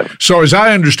 1957. So as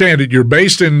I understand it, you're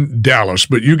based in Dallas,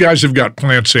 but you guys have got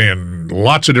plants in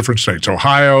lots of different states: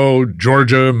 Ohio,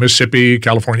 Georgia, Mississippi,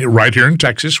 California, right here in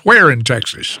Texas. Where in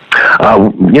Texas?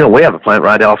 We have a plant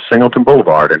right off Singleton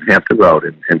Boulevard in Hampton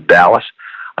Road in Dallas.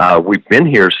 We've been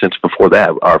here since before that.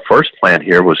 Our first plant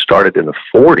here was started in the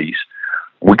 40s.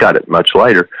 We got it much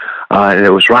later, and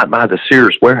it was right by the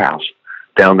Sears warehouse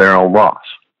down there on Ross.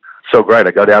 So great.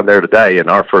 I go down there today, and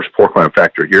our first pork rind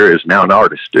factory here is now an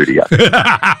artist studio.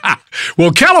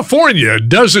 Well, California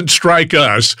doesn't strike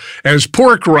us as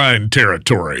pork rind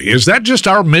territory. Is that just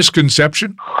our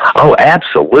misconception? Oh,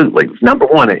 absolutely. Number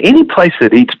one, any place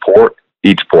that eats pork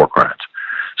rinds.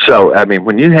 So, I mean,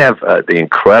 when you have the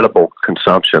incredible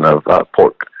consumption of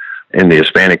pork in the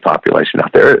Hispanic population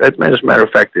out there, as a matter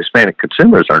of fact, the Hispanic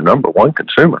consumer is our number one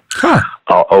consumer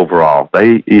overall.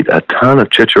 They eat a ton of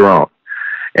chicharron.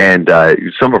 And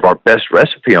some of our best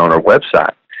recipe on our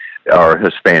website are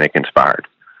Hispanic inspired.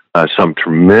 Some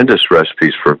tremendous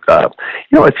recipes for,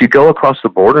 if you go across the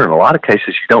border, in a lot of cases,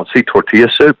 you don't see tortilla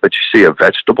soup, but you see a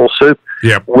vegetable soup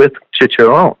with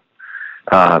chicharron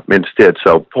instead.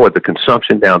 So, boy, the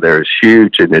consumption down there is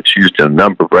huge, and it's used in a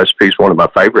number of recipes. One of my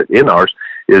favorite in ours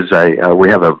is we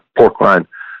have a pork rind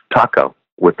taco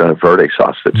with a verde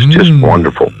sauce that's just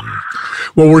wonderful.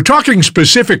 Well, we're talking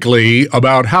specifically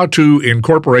about how to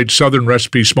incorporate Southern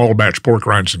recipe small batch pork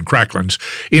rinds and cracklings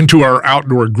into our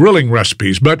outdoor grilling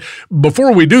recipes. But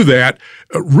before we do that,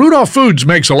 Rudolph Foods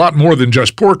makes a lot more than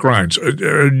just pork rinds.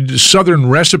 Southern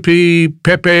recipe,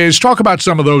 pepes, talk about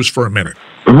some of those for a minute.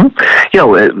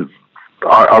 Mm-hmm.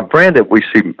 Our brand that we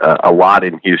see a lot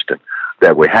in Houston,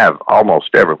 that we have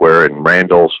almost everywhere in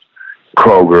Randall's,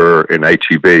 Kroger, and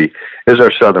H-E-B, is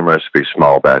our Southern recipe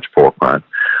small batch pork rind.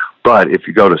 But if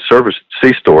you go to service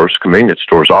C-stores, convenience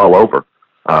stores all over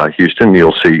Houston,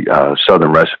 you'll see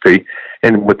Southern recipe.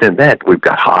 And within that, we've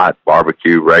got hot,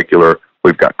 barbecue, regular.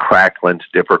 We've got cracklings,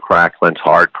 dipper cracklings,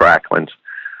 hard cracklings.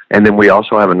 And then we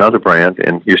also have another brand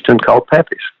in Houston called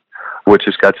Pepe's, which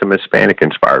has got some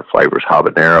Hispanic-inspired flavors,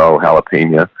 habanero,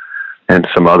 jalapeno, and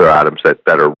some other items that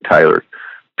are tailored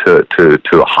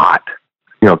to a hot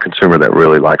consumer that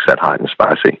really likes that hot and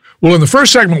spicy. Well, in the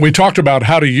first segment, we talked about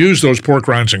how to use those pork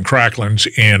rinds and cracklings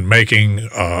in making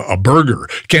a burger.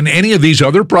 Can any of these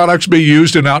other products be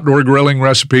used in outdoor grilling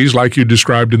recipes like you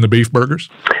described in the beef burgers?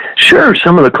 Sure.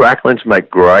 Some of the cracklings make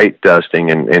great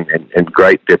dusting and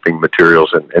great dipping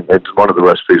materials, and it's one of the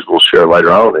recipes we'll share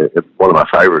later on. One of my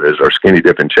favorite is our skinny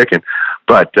dipping chicken.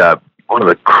 But one of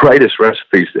the greatest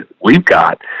recipes that we've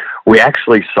got, we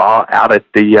actually saw out at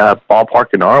the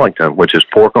ballpark in Arlington, which is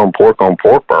pork on pork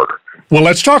burger. Well,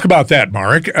 let's talk about that,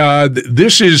 Mark.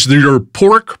 This is your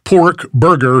pork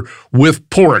burger with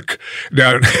pork.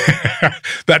 Now,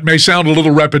 that may sound a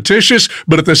little repetitious,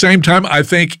 but at the same time, I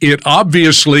think it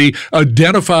obviously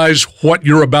identifies what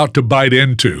you're about to bite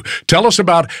into. Tell us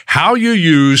about how you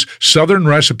use Southern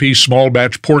recipe small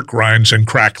batch pork rinds and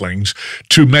cracklings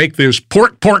to make this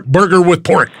pork burger with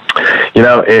pork.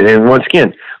 And once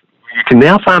again, you can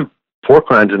now find pork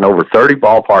rinds in over 30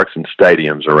 ballparks and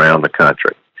stadiums around the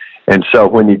country. And so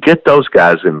when you get those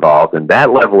guys involved in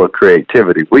that level of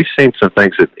creativity, we've seen some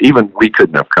things that even we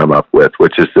couldn't have come up with,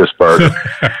 which is this burger.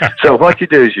 So what you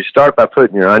do is you start by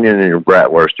putting your onion and your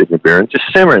bratwurst in your beer and just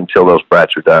simmer until those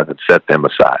brats are done and set them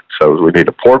aside. So we need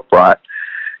a pork brat.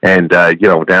 And,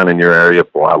 down in your area,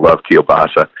 boy, I love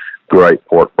kielbasa, great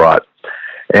pork brat.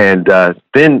 And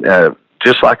then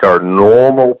just like our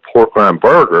normal pork rind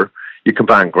burger, you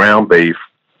combine ground beef,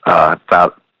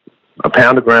 about a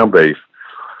pound of ground beef,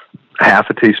 half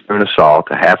a teaspoon of salt,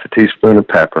 a half a teaspoon of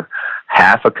pepper,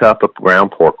 half a cup of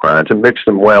ground pork rinds, and mix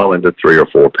them well into 3 or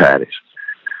 4 patties.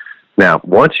 Now,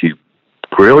 once you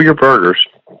grill your burgers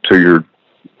to your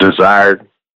desired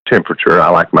temperature, I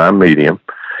like mine medium,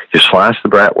 you slice the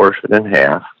bratwurst in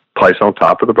half, place on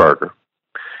top of the burger.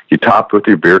 You top with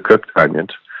your beer-cooked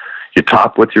onions. You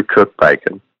top with your cooked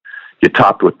bacon. You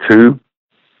top with 2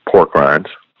 pork rinds,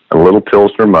 a little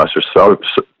Pilsner mustard, serve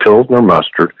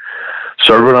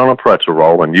it on a pretzel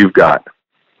roll, and you've got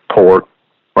pork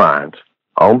rinds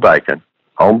on bacon,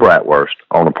 on bratwurst,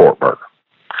 on a pork burger.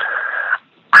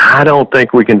 I don't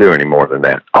think we can do any more than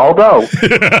that. Although,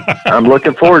 I'm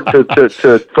looking forward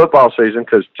to football season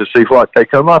to see what they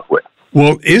come up with.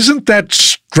 Well, isn't that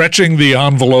stretching the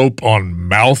envelope on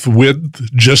mouth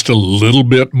width just a little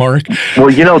bit, Mark? Well,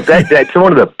 that's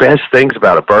one of the best things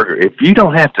about a burger. If you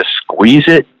don't have to squeeze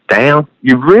it down,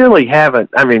 you really haven't.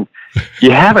 I mean,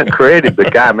 you haven't created the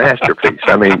guy masterpiece.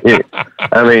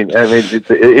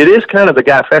 It is kind of the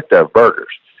guy-fecta of burgers.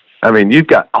 I mean, you've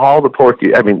got all the pork.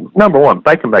 Number one,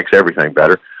 bacon makes everything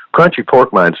better. Crunchy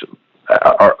pork rinds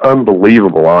are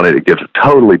unbelievable on it. It gives a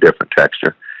totally different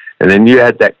texture. And then you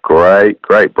add that great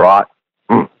brat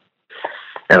and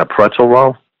a pretzel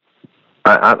roll.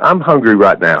 I'm hungry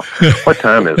right now. What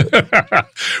time is it?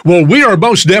 Well, we are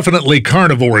most definitely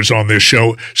carnivores on this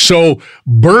show. So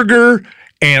burger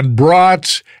and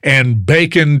brats and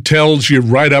bacon tells you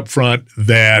right up front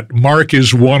that Mark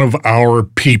is one of our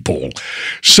people.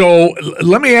 So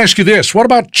let me ask you this. What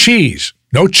about cheese?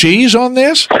 No cheese on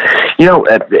this?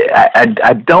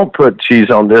 I don't put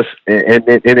cheese on this, and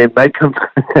it may come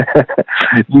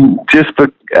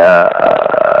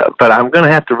but I'm going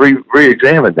to have to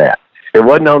re-examine that. It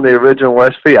wasn't on the original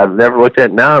recipe. I've never looked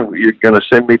at it. Now you're going to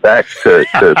send me back to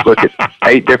look at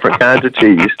 8 different kinds of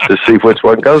cheese to see which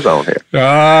one goes on here.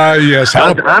 Yes.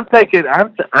 I'm thinking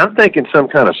some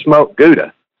kind of smoked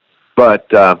Gouda, but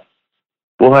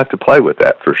we'll have to play with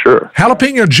that for sure.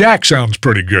 Jalapeno Jack sounds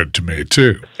pretty good to me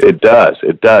too. It does.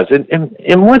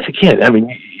 And once again, I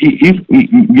mean,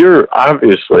 you're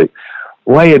obviously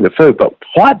way into food, but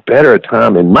what better a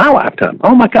time in my lifetime?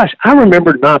 Oh my gosh, I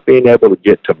remember not being able to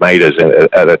get tomatoes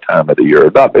at a time of the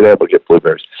year, not being able to get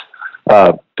blueberries.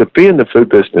 To be in the food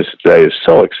business today is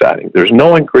so exciting. There's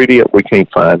no ingredient we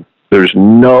can't find. There's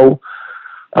no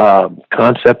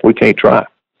concept we can't try.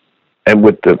 And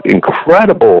with the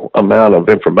incredible amount of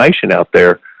information out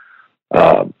there,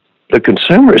 the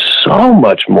consumer is so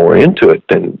much more into it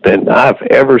than I've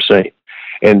ever seen.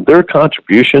 And their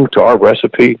contribution to our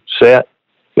recipe set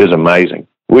is amazing.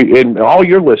 And all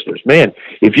your listeners, man,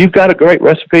 if you've got a great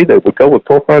recipe that would go with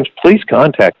pork rinds, please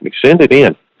contact me. Send it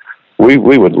in. We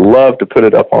would love to put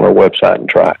it up on our website and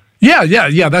try it.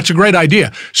 Yeah, that's a great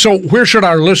idea. So where should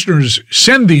our listeners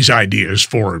send these ideas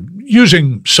for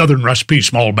using Southern recipe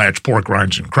small batch pork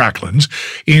rinds and cracklins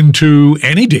into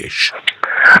any dish?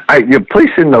 Please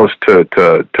send those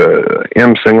to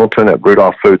M. Singleton at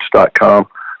rudolphfoods.com.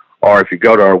 Or if you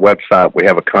go to our website, we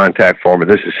have a contact form. And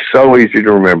this is so easy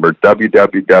to remember,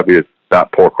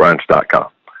 www.porkrinds.com.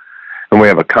 And we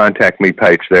have a contact me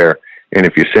page there. And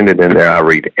if you send it in there, I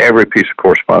read every piece of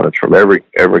correspondence from every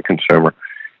consumer,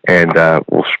 and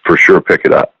we'll for sure pick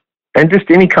it up. And just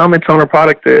any comments on our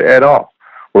product at all.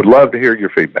 Would love to hear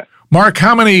your feedback. Mark,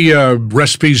 how many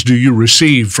recipes do you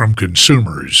receive from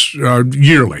consumers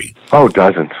yearly? Oh,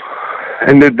 dozens.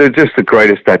 And they're just the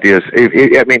greatest ideas.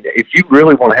 If you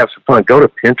really want to have some fun, go to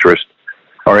Pinterest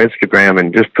or Instagram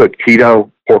and just put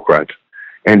keto pork rinds,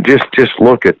 and just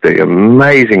look at the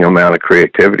amazing amount of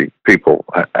creativity people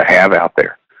have out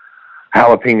there.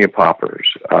 Jalapeno poppers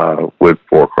with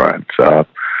pork rinds,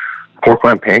 pork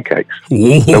rind pancakes.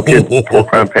 No kidding.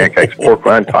 Pork rind pancakes, pork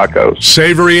rind tacos.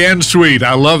 Savory and sweet.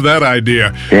 I love that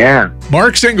idea. Yeah.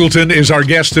 Mark Singleton is our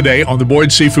guest today on the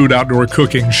Boyd Seafood Outdoor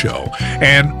Cooking Show.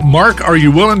 And Mark, are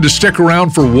you willing to stick around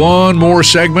for one more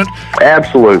segment?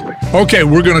 Absolutely. Okay,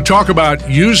 we're going to talk about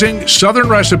using Southern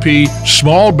recipe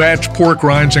small batch pork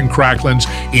rinds and cracklins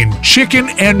in chicken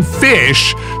and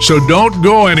fish. So don't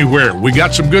go anywhere. We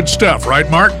got some good stuff, right,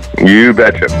 Mark? You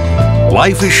betcha.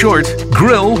 Life is short.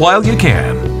 Grill while you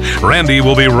can. Randy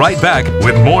will be right back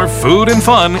with more food and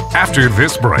fun after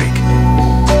this break.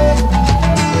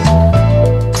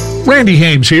 Randy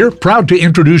Hames here, proud to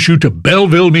introduce you to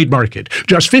Belleville Meat Market,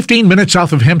 just 15 minutes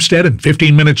south of Hempstead and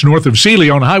 15 minutes north of Sealy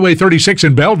on Highway 36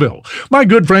 in Belleville. My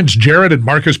good friends Jared and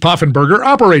Marcus Poffenberger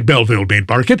operate Belleville Meat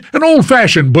Market, an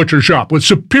old-fashioned butcher shop with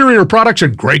superior products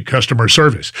and great customer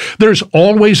service. There's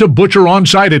always a butcher on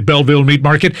site at Belleville Meat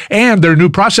Market, and their new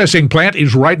processing plant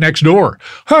is right next door.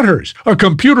 Hunters, a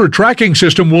computer tracking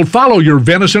system will follow your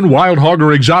venison, wild hog,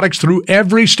 or exotics through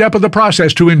every step of the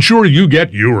process to ensure you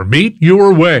get your meat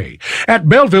your way. At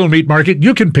Belleville Meat Market,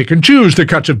 you can pick and choose the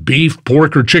cuts of beef,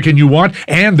 pork, or chicken you want,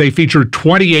 and they feature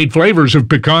 28 flavors of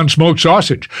pecan smoked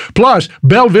sausage. Plus,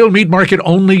 Belleville Meat Market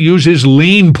only uses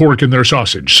lean pork in their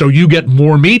sausage, so you get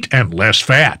more meat and less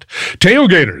fat.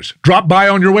 Tailgaters, drop by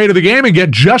on your way to the game and get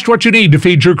just what you need to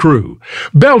feed your crew.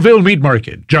 Belleville Meat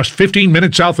Market, just 15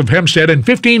 minutes south of Hempstead and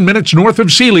 15 minutes north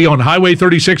of Sealy on Highway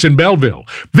 36 in Belleville.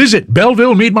 Visit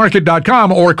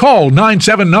BellevilleMeatMarket.com or call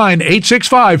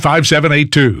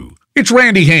 979-865-5782. It's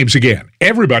Randy Hames again.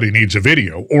 Everybody needs a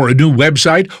video or a new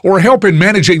website or help in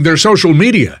managing their social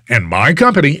media, and my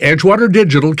company, Edgewater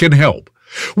Digital, can help.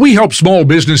 We help small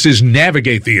businesses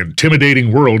navigate the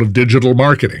intimidating world of digital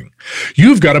marketing.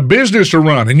 You've got a business to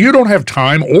run, and you don't have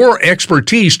time or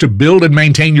expertise to build and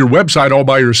maintain your website all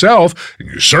by yourself, and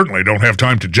you certainly don't have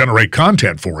time to generate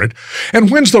content for it.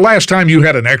 And when's the last time you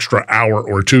had an extra hour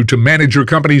or two to manage your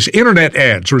company's internet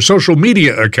ads or social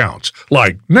media accounts?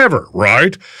 Like never,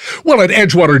 right? Well, at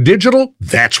Edgewater Digital,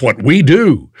 that's what we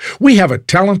do. We have a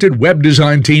talented web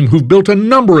design team who've built a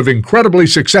number of incredibly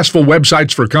successful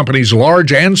websites for companies large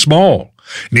and small.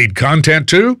 Need content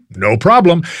too? No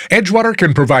problem. Edgewater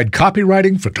can provide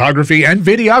copywriting, photography, and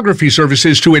videography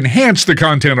services to enhance the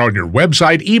content on your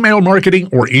website, email marketing,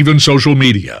 or even social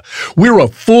media. We're a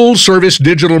full-service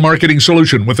digital marketing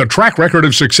solution with a track record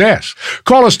of success.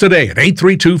 Call us today at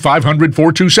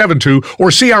 832-500-4272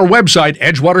 or see our website,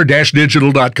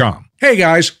 edgewater-digital.com. Hey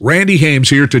guys, Randy Hames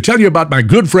here to tell you about my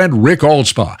good friend Rick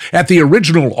Alspa at the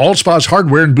original Alspa's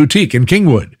Hardware and Boutique in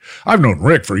Kingwood. I've known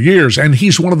Rick for years, and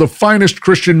he's one of the finest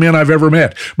Christian men I've ever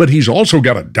met, but he's also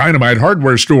got a dynamite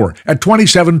hardware store at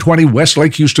 2720 West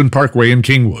Lake Houston Parkway in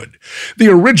Kingwood. The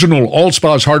original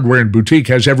Alspa's Hardware and Boutique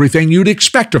has everything you'd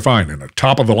expect to find in a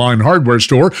top-of-the-line hardware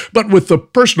store, but with the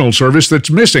personal service that's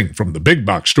missing from the big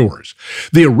box stores.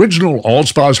 The original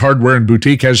Alspa's Hardware and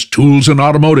Boutique has tools and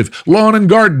automotive, lawn and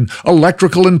garden,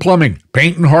 electrical and plumbing,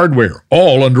 paint and hardware,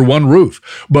 all under one roof.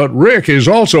 But Rick is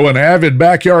also an avid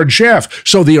backyard chef,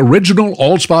 so the original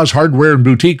Alspa's Hardware and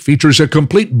Boutique features a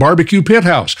complete barbecue pit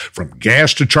house. From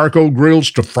gas to charcoal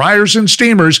grills to fryers and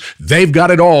steamers, they've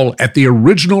got it all at the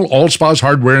original Alspa's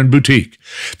Hardware and Boutique.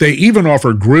 They even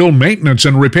offer grill maintenance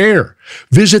and repair.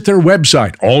 Visit their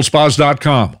website,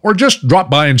 allspas.com, or just drop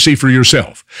by and see for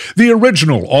yourself. The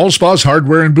original Allspa's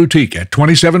Hardware and Boutique at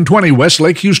 2720 West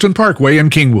Lake Houston Parkway in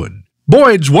Kingwood.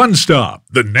 Boyd's One Stop.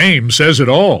 The name says it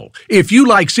all. If you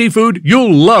like seafood,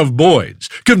 you'll love Boyd's,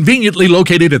 conveniently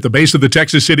located at the base of the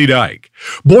Texas City Dike.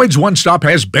 Boyd's One Stop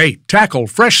has bait, tackle,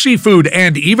 fresh seafood,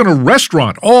 and even a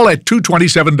restaurant, all at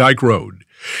 227 Dike Road.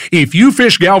 If you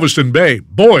fish Galveston Bay,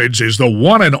 Boyd's is the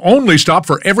one and only stop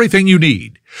for everything you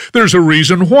need. There's a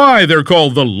reason why they're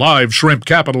called the live shrimp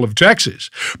capital of Texas.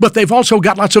 But they've also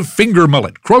got lots of finger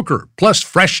mullet, croaker, plus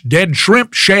fresh dead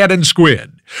shrimp, shad, and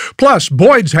squid. Plus,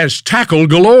 Boyd's has tackle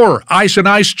galore, ice and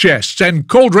ice chests, and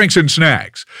cold drinks and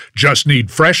snacks. Just need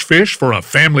fresh fish for a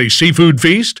family seafood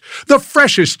feast? The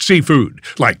freshest seafood,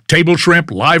 like table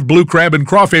shrimp, live blue crab, and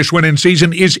crawfish when in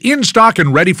season, is in stock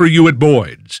and ready for you at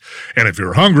Boyd's. And if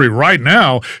you're hungry right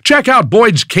now, check out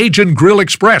Boyd's Cajun Grill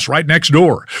Express right next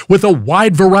door, with a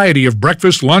wide variety of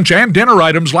breakfast, lunch, and dinner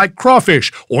items like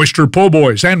crawfish, oyster po'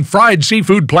 boys, and fried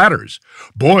seafood platters.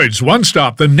 Boyd's One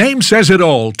Stop, the name says it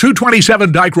all,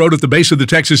 227 Dike Road at the base of the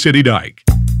Texas City Dike.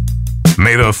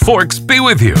 May the forks be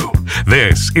with you.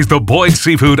 This is the Boyd's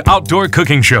Seafood Outdoor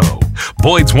Cooking Show.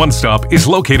 Boyd's One Stop is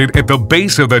located at the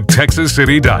base of the Texas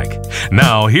City Dike.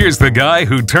 Now, here's the guy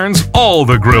who turns all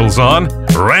the grills on,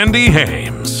 Randy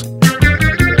Hames.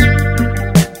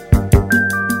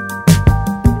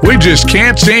 We just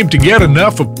can't seem to get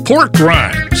enough of pork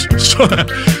rinds.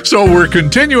 So we're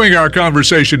continuing our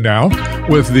conversation now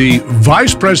with the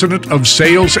Vice President of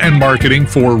Sales and Marketing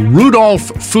for Rudolph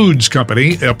Foods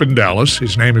Company up in Dallas.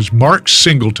 His name is Mark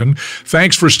Singleton.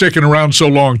 Thanks for sticking around so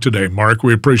long today, Mark.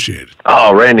 We appreciate it.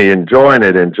 Oh, Randy, enjoying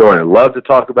it. Love to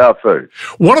talk about food.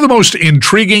 One of the most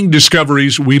intriguing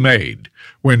discoveries we made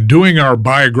when doing our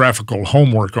biographical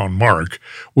homework on Mark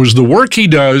was the work he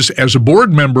does as a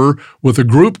board member with a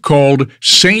group called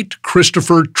St.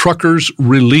 Christopher Truckers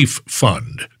Relief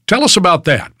Fund. Tell us about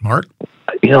that, Mark.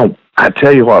 You know, I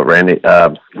tell you what, Randy,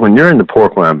 when you're in the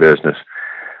pork rind business,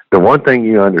 the one thing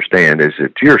you understand is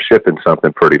that you're shipping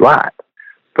something pretty light,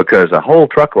 because a whole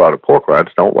truckload of pork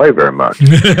rinds don't weigh very much.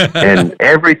 And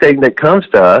everything that comes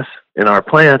to us in our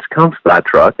plants comes by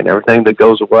truck, and everything that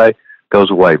goes away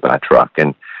by truck.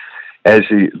 And as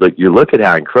you look at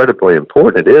how incredibly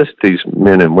important it is these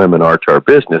men and women are to our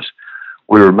business,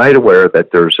 we were made aware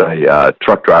that there's a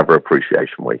truck driver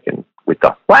appreciation week, and we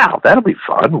thought, wow, that'll be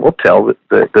fun. We'll tell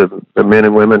the men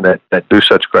and women that do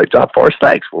such a great job for us,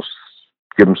 thanks. We'll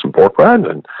give them some pork rinds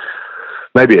and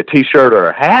maybe a T-shirt or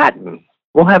a hat, and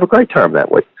we'll have a great time that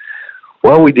week.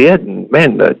 Well, we did, and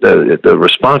man, the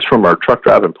response from our truck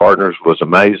driving partners was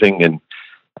amazing. And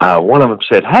one of them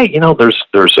said, "Hey,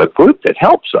 there's a group that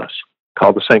helps us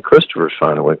called the St. Christopher's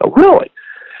Fund." And we go, "Really?"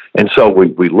 And so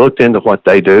we looked into what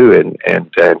they do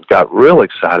and got real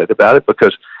excited about it,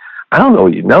 because I don't know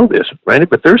if you know this, Randy,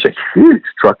 but there's a huge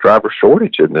truck driver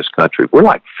shortage in this country. We're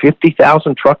like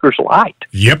 50,000 truckers light.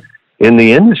 Yep. In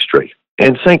the industry.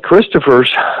 And St.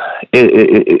 Christopher's,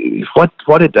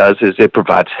 what it does is it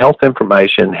provides health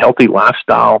information, healthy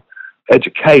lifestyle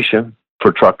education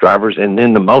for truck drivers, and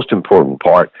then the most important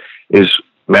part is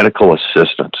medical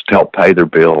assistance to help pay their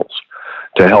bills,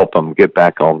 to help them get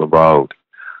back on the road.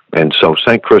 And so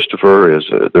St. Christopher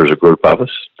there's a group of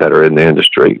us that are in the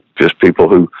industry, just people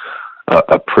who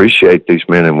appreciate these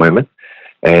men and women,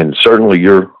 and certainly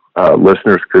your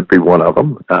listeners could be one of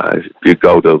them. If you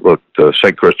go to look to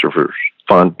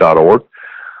stchristophersfund.org,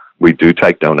 we do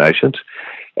take donations.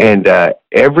 And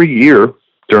every year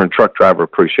during Truck Driver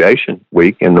Appreciation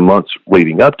Week, in the months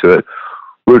leading up to it,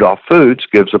 Rudolph Foods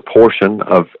gives a portion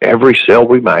of every sale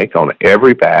we make on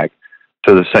every bag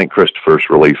to the St. Christopher's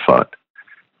Relief Fund.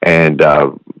 And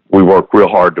we work real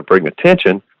hard to bring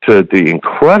attention to the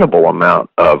incredible amount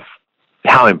of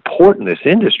how important this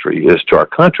industry is to our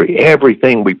country.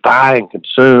 Everything we buy and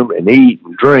consume and eat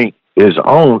and drink is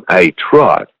on a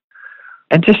truck.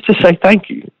 And just to say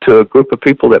thank you to a group of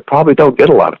people that probably don't get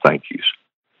a lot of thank yous.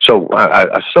 So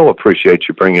I so appreciate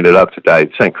you bringing it up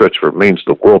today. St. Christopher means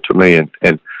the world to me.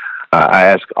 And I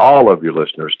ask all of your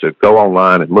listeners to go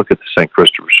online and look at the St.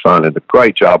 Christopher's Fund and the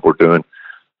great job we're doing.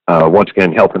 Once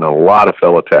again, helping a lot of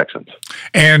fellow Texans.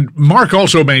 And Mark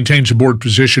also maintains a board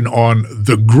position on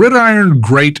the Gridiron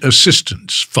Great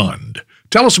Assistance Fund.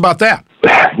 Tell us about that.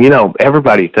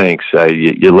 Everybody thinks,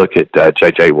 you look at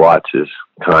J.J. Watts'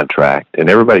 contract, and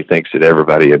everybody thinks that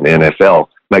everybody in the NFL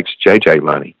makes J.J.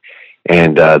 money.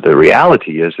 And the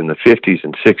reality is, in the 50s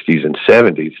and 60s and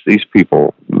 70s, these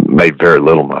people made very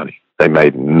little money. They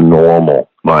made normal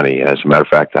money. As a matter of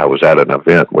fact, I was at an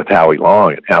event with Howie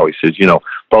Long, and Howie says,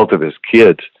 both of his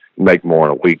kids make more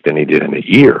in a week than he did in a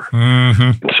year.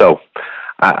 Mm-hmm. And so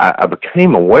I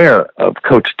became aware of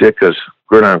Coach Dicka's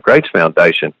Gridiron Greats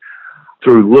Foundation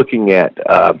through looking at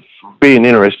being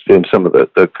interested in some of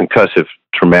the concussive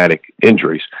traumatic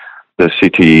injuries, the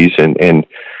CTEs, and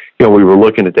we were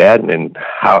looking at that and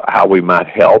how we might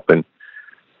help.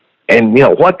 And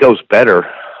what goes better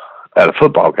at a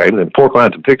football game than pork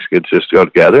rinds and pigskins just go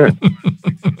together.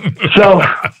 And so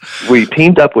we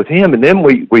teamed up with him, and then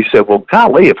we said, well,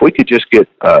 golly, if we could just get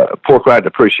Pork Rind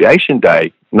Appreciation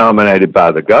Day nominated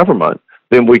by the government,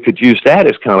 then we could use that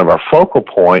as kind of our focal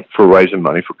point for raising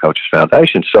money for Coaches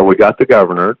Foundation. So we got the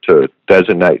governor to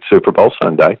designate Super Bowl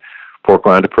Sunday Pork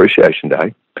Rind Appreciation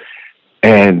Day.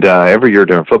 And every year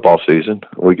during football season,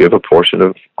 we give a portion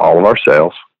of all of our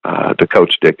sales to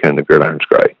Coach Dick and the Gridiron's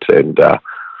Greats. And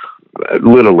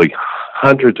literally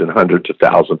hundreds and hundreds of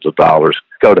thousands of dollars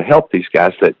go to help these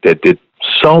guys that did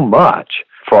so much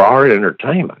for our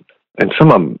entertainment. And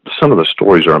some of the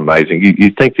stories are amazing.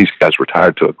 You think these guys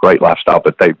retired to a great lifestyle,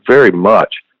 but they very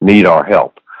much need our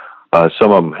help.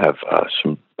 Some of them have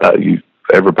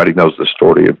everybody knows the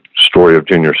story of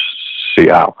Junior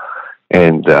Seau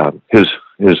and his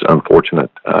unfortunate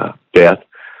death,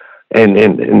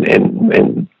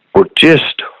 and we're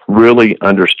just really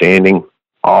understanding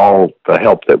all the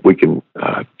help that we can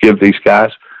give these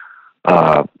guys.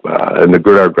 And the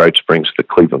Gridiron Greats brings the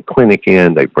Cleveland Clinic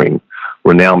in. They bring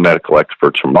renowned medical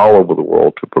experts from all over the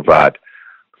world to provide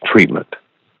treatment,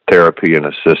 therapy, and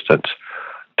assistance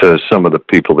to some of the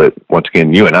people that, once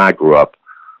again, you and I grew up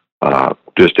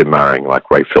just admiring, like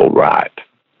Rayfield Wright,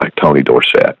 like Tony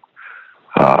Dorsett.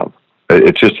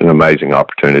 It's just an amazing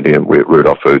opportunity, and we at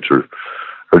Rudolph Foods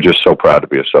are just so proud to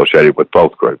be associated with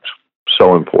both groups.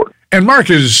 So important. And Mark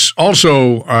is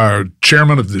also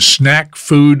chairman of the Snack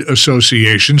Food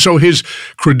Association, so his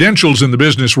credentials in the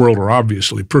business world are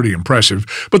obviously pretty impressive.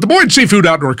 But the Boyd Seafood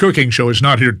Outdoor Cooking Show is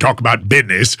not here to talk about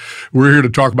business. We're here to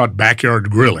talk about backyard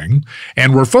grilling,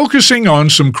 and we're focusing on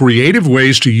some creative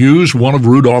ways to use one of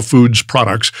Rudolph Foods'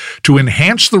 products to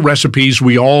enhance the recipes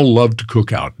we all love to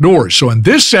cook outdoors. So in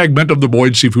this segment of the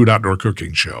Boyd Seafood Outdoor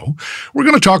Cooking Show, we're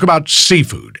going to talk about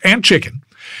seafood and chicken.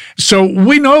 So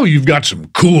we know you've got some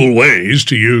cool ways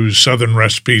to use Southern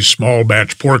Recipes small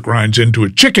batch pork rinds into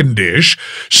a chicken dish.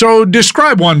 So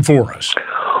describe one for us.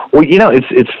 Well,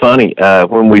 it's funny.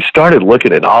 When we started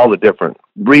looking at all the different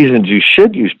reasons you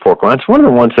should use pork rinds, one of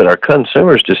the ones that our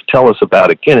consumers just tell us about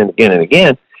again and again and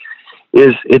again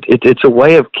is it's a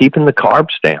way of keeping the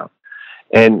carbs down.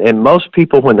 And most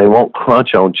people, when they won't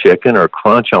crunch on chicken or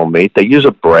crunch on meat, they use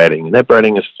a breading. And that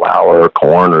breading is flour or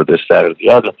corn or this, that, or the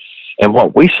other. And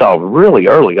what we saw really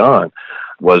early on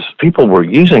was people were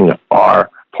using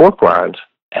our pork rinds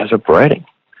as a breading.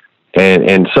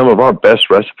 And some of our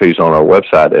best recipes on our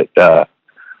website at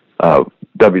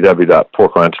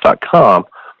www.porkrinds.com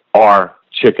are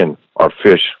chicken or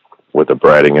fish with a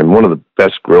breading. And one of the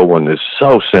best grill ones is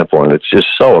so simple, and it's just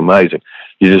so amazing.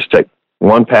 You just take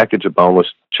 1 package of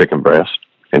boneless chicken breast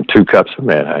and 2 cups of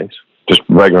mayonnaise, just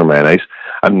regular mayonnaise.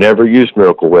 I've never used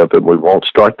Miracle Whip, and we won't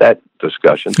start that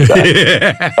discussion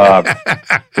today.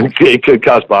 It could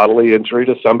cause bodily injury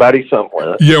to somebody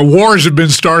somewhere. Yeah, wars have been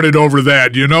started over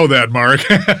that. You know that, Mark.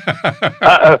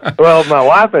 Well, my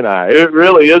wife and I, it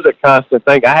really is a constant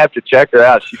thing. I have to check her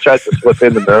out. She tries to slip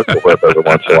in the Miracle Whip every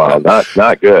once in a while.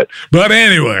 Not good. But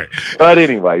anyway,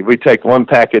 we take 1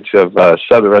 package of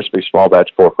Southern Recipe small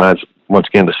batch pork rinds. Once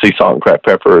again, the sea salt and cracked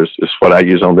pepper is what I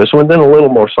use on this one. Then a little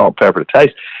more salt and pepper to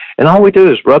taste. And all we do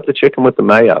is rub the chicken with the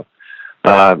mayo.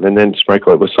 And then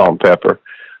sprinkle it with salt and pepper.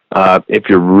 If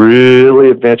you're really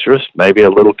adventurous, maybe a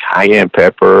little cayenne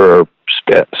pepper or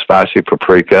spicy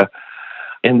paprika.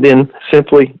 And then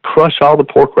simply crush all the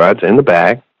pork rinds in the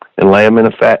bag and lay them in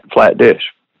a flat dish.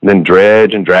 And then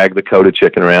dredge and drag the coated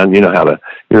chicken around. You know how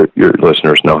your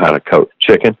listeners know how to coat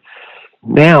chicken.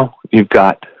 Now you've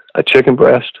got a chicken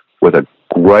breast with a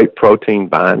great protein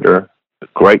binder, a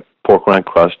great pork rind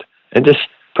crust, and just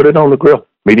put it on the grill,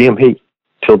 medium heat,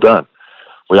 till done.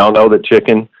 We all know that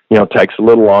chicken, takes a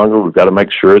little longer. We've got to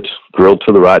make sure it's grilled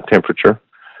to the right temperature.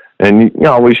 And you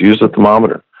always use the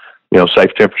thermometer.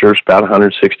 Safe temperature is about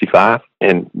 165.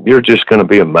 And you're just going to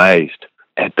be amazed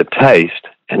at the taste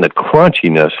and the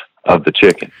crunchiness of the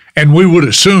chicken. And we would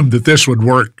assume that this would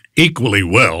work equally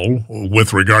well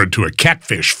with regard to a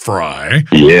catfish fry.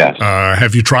 Yes.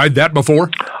 Have you tried that before?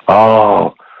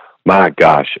 Oh, my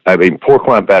gosh. I mean, pork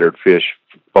rind battered fish,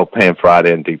 both pan-fried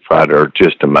and deep-fried, are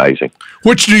just amazing.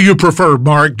 Which do you prefer,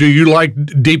 Mark? Do you like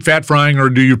deep fat frying, or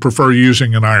do you prefer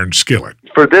using an iron skillet?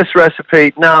 For this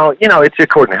recipe, no, it's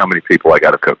according to how many people I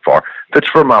got to cook for. If it's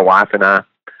for my wife and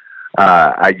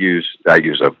I use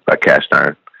a cast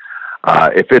iron.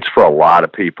 If it's for a lot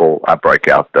of people, I break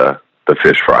out the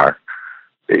fish fryer.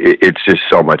 It's just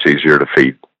so much easier to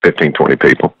feed 15, 20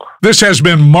 people. This has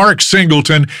been Mark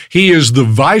Singleton. He is the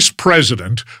Vice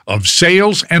President of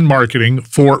Sales and Marketing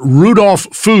for Rudolph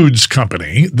Foods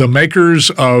Company, the makers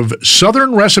of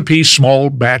Southern Recipe small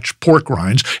batch pork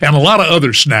rinds and a lot of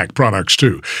other snack products,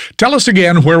 too. Tell us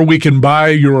again where we can buy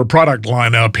your product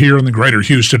lineup here in the greater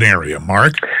Houston area,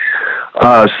 Mark.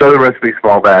 Southern Recipe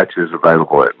small batch is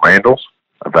available at Randall's,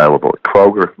 available at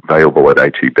Kroger, available at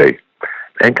H-E-B.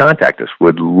 And contact us.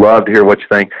 Would love to hear what you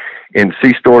think. In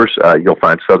C-stores, you'll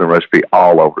find Southern Recipe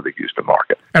all over the Houston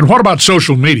market. And what about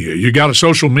social media? You got a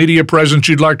social media presence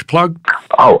you'd like to plug?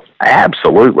 Oh,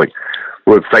 absolutely.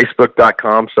 We're at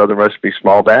Facebook.com, Southern Recipe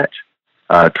Small Batch,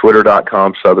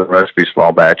 Twitter.com, Southern Recipe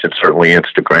Small Batch, and certainly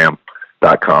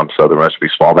Instagram.com, Southern Recipe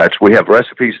Small Batch. We have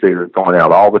recipes that are going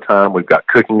out all the time. We've got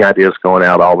cooking ideas going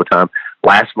out all the time.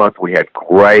 Last month, we had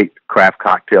great craft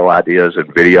cocktail ideas and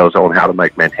videos on how to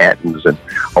make Manhattans and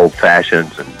Old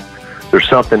Fashions, and there's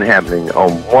something happening on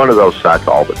one of those sites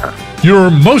all the time. You're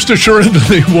most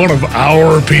assuredly one of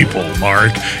our people,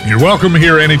 Mark. You're welcome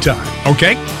here anytime,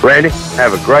 okay? Randy,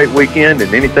 have a great weekend,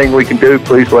 and anything we can do,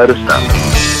 please let us know.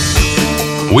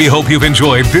 We hope you've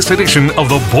enjoyed this edition of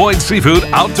the Boyd Seafood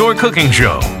Outdoor Cooking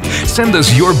Show. Send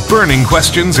us your burning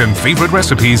questions and favorite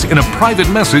recipes in a private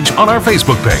message on our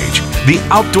Facebook page, The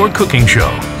Outdoor Cooking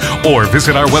Show, or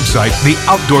visit our website,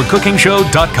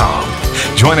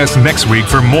 theoutdoorcookingshow.com. Join us next week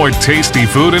for more tasty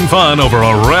food and fun over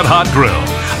a red-hot grill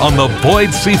on the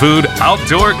Boyd Seafood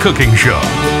Outdoor Cooking Show.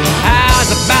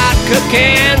 How's about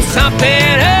cooking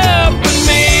something up with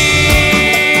me?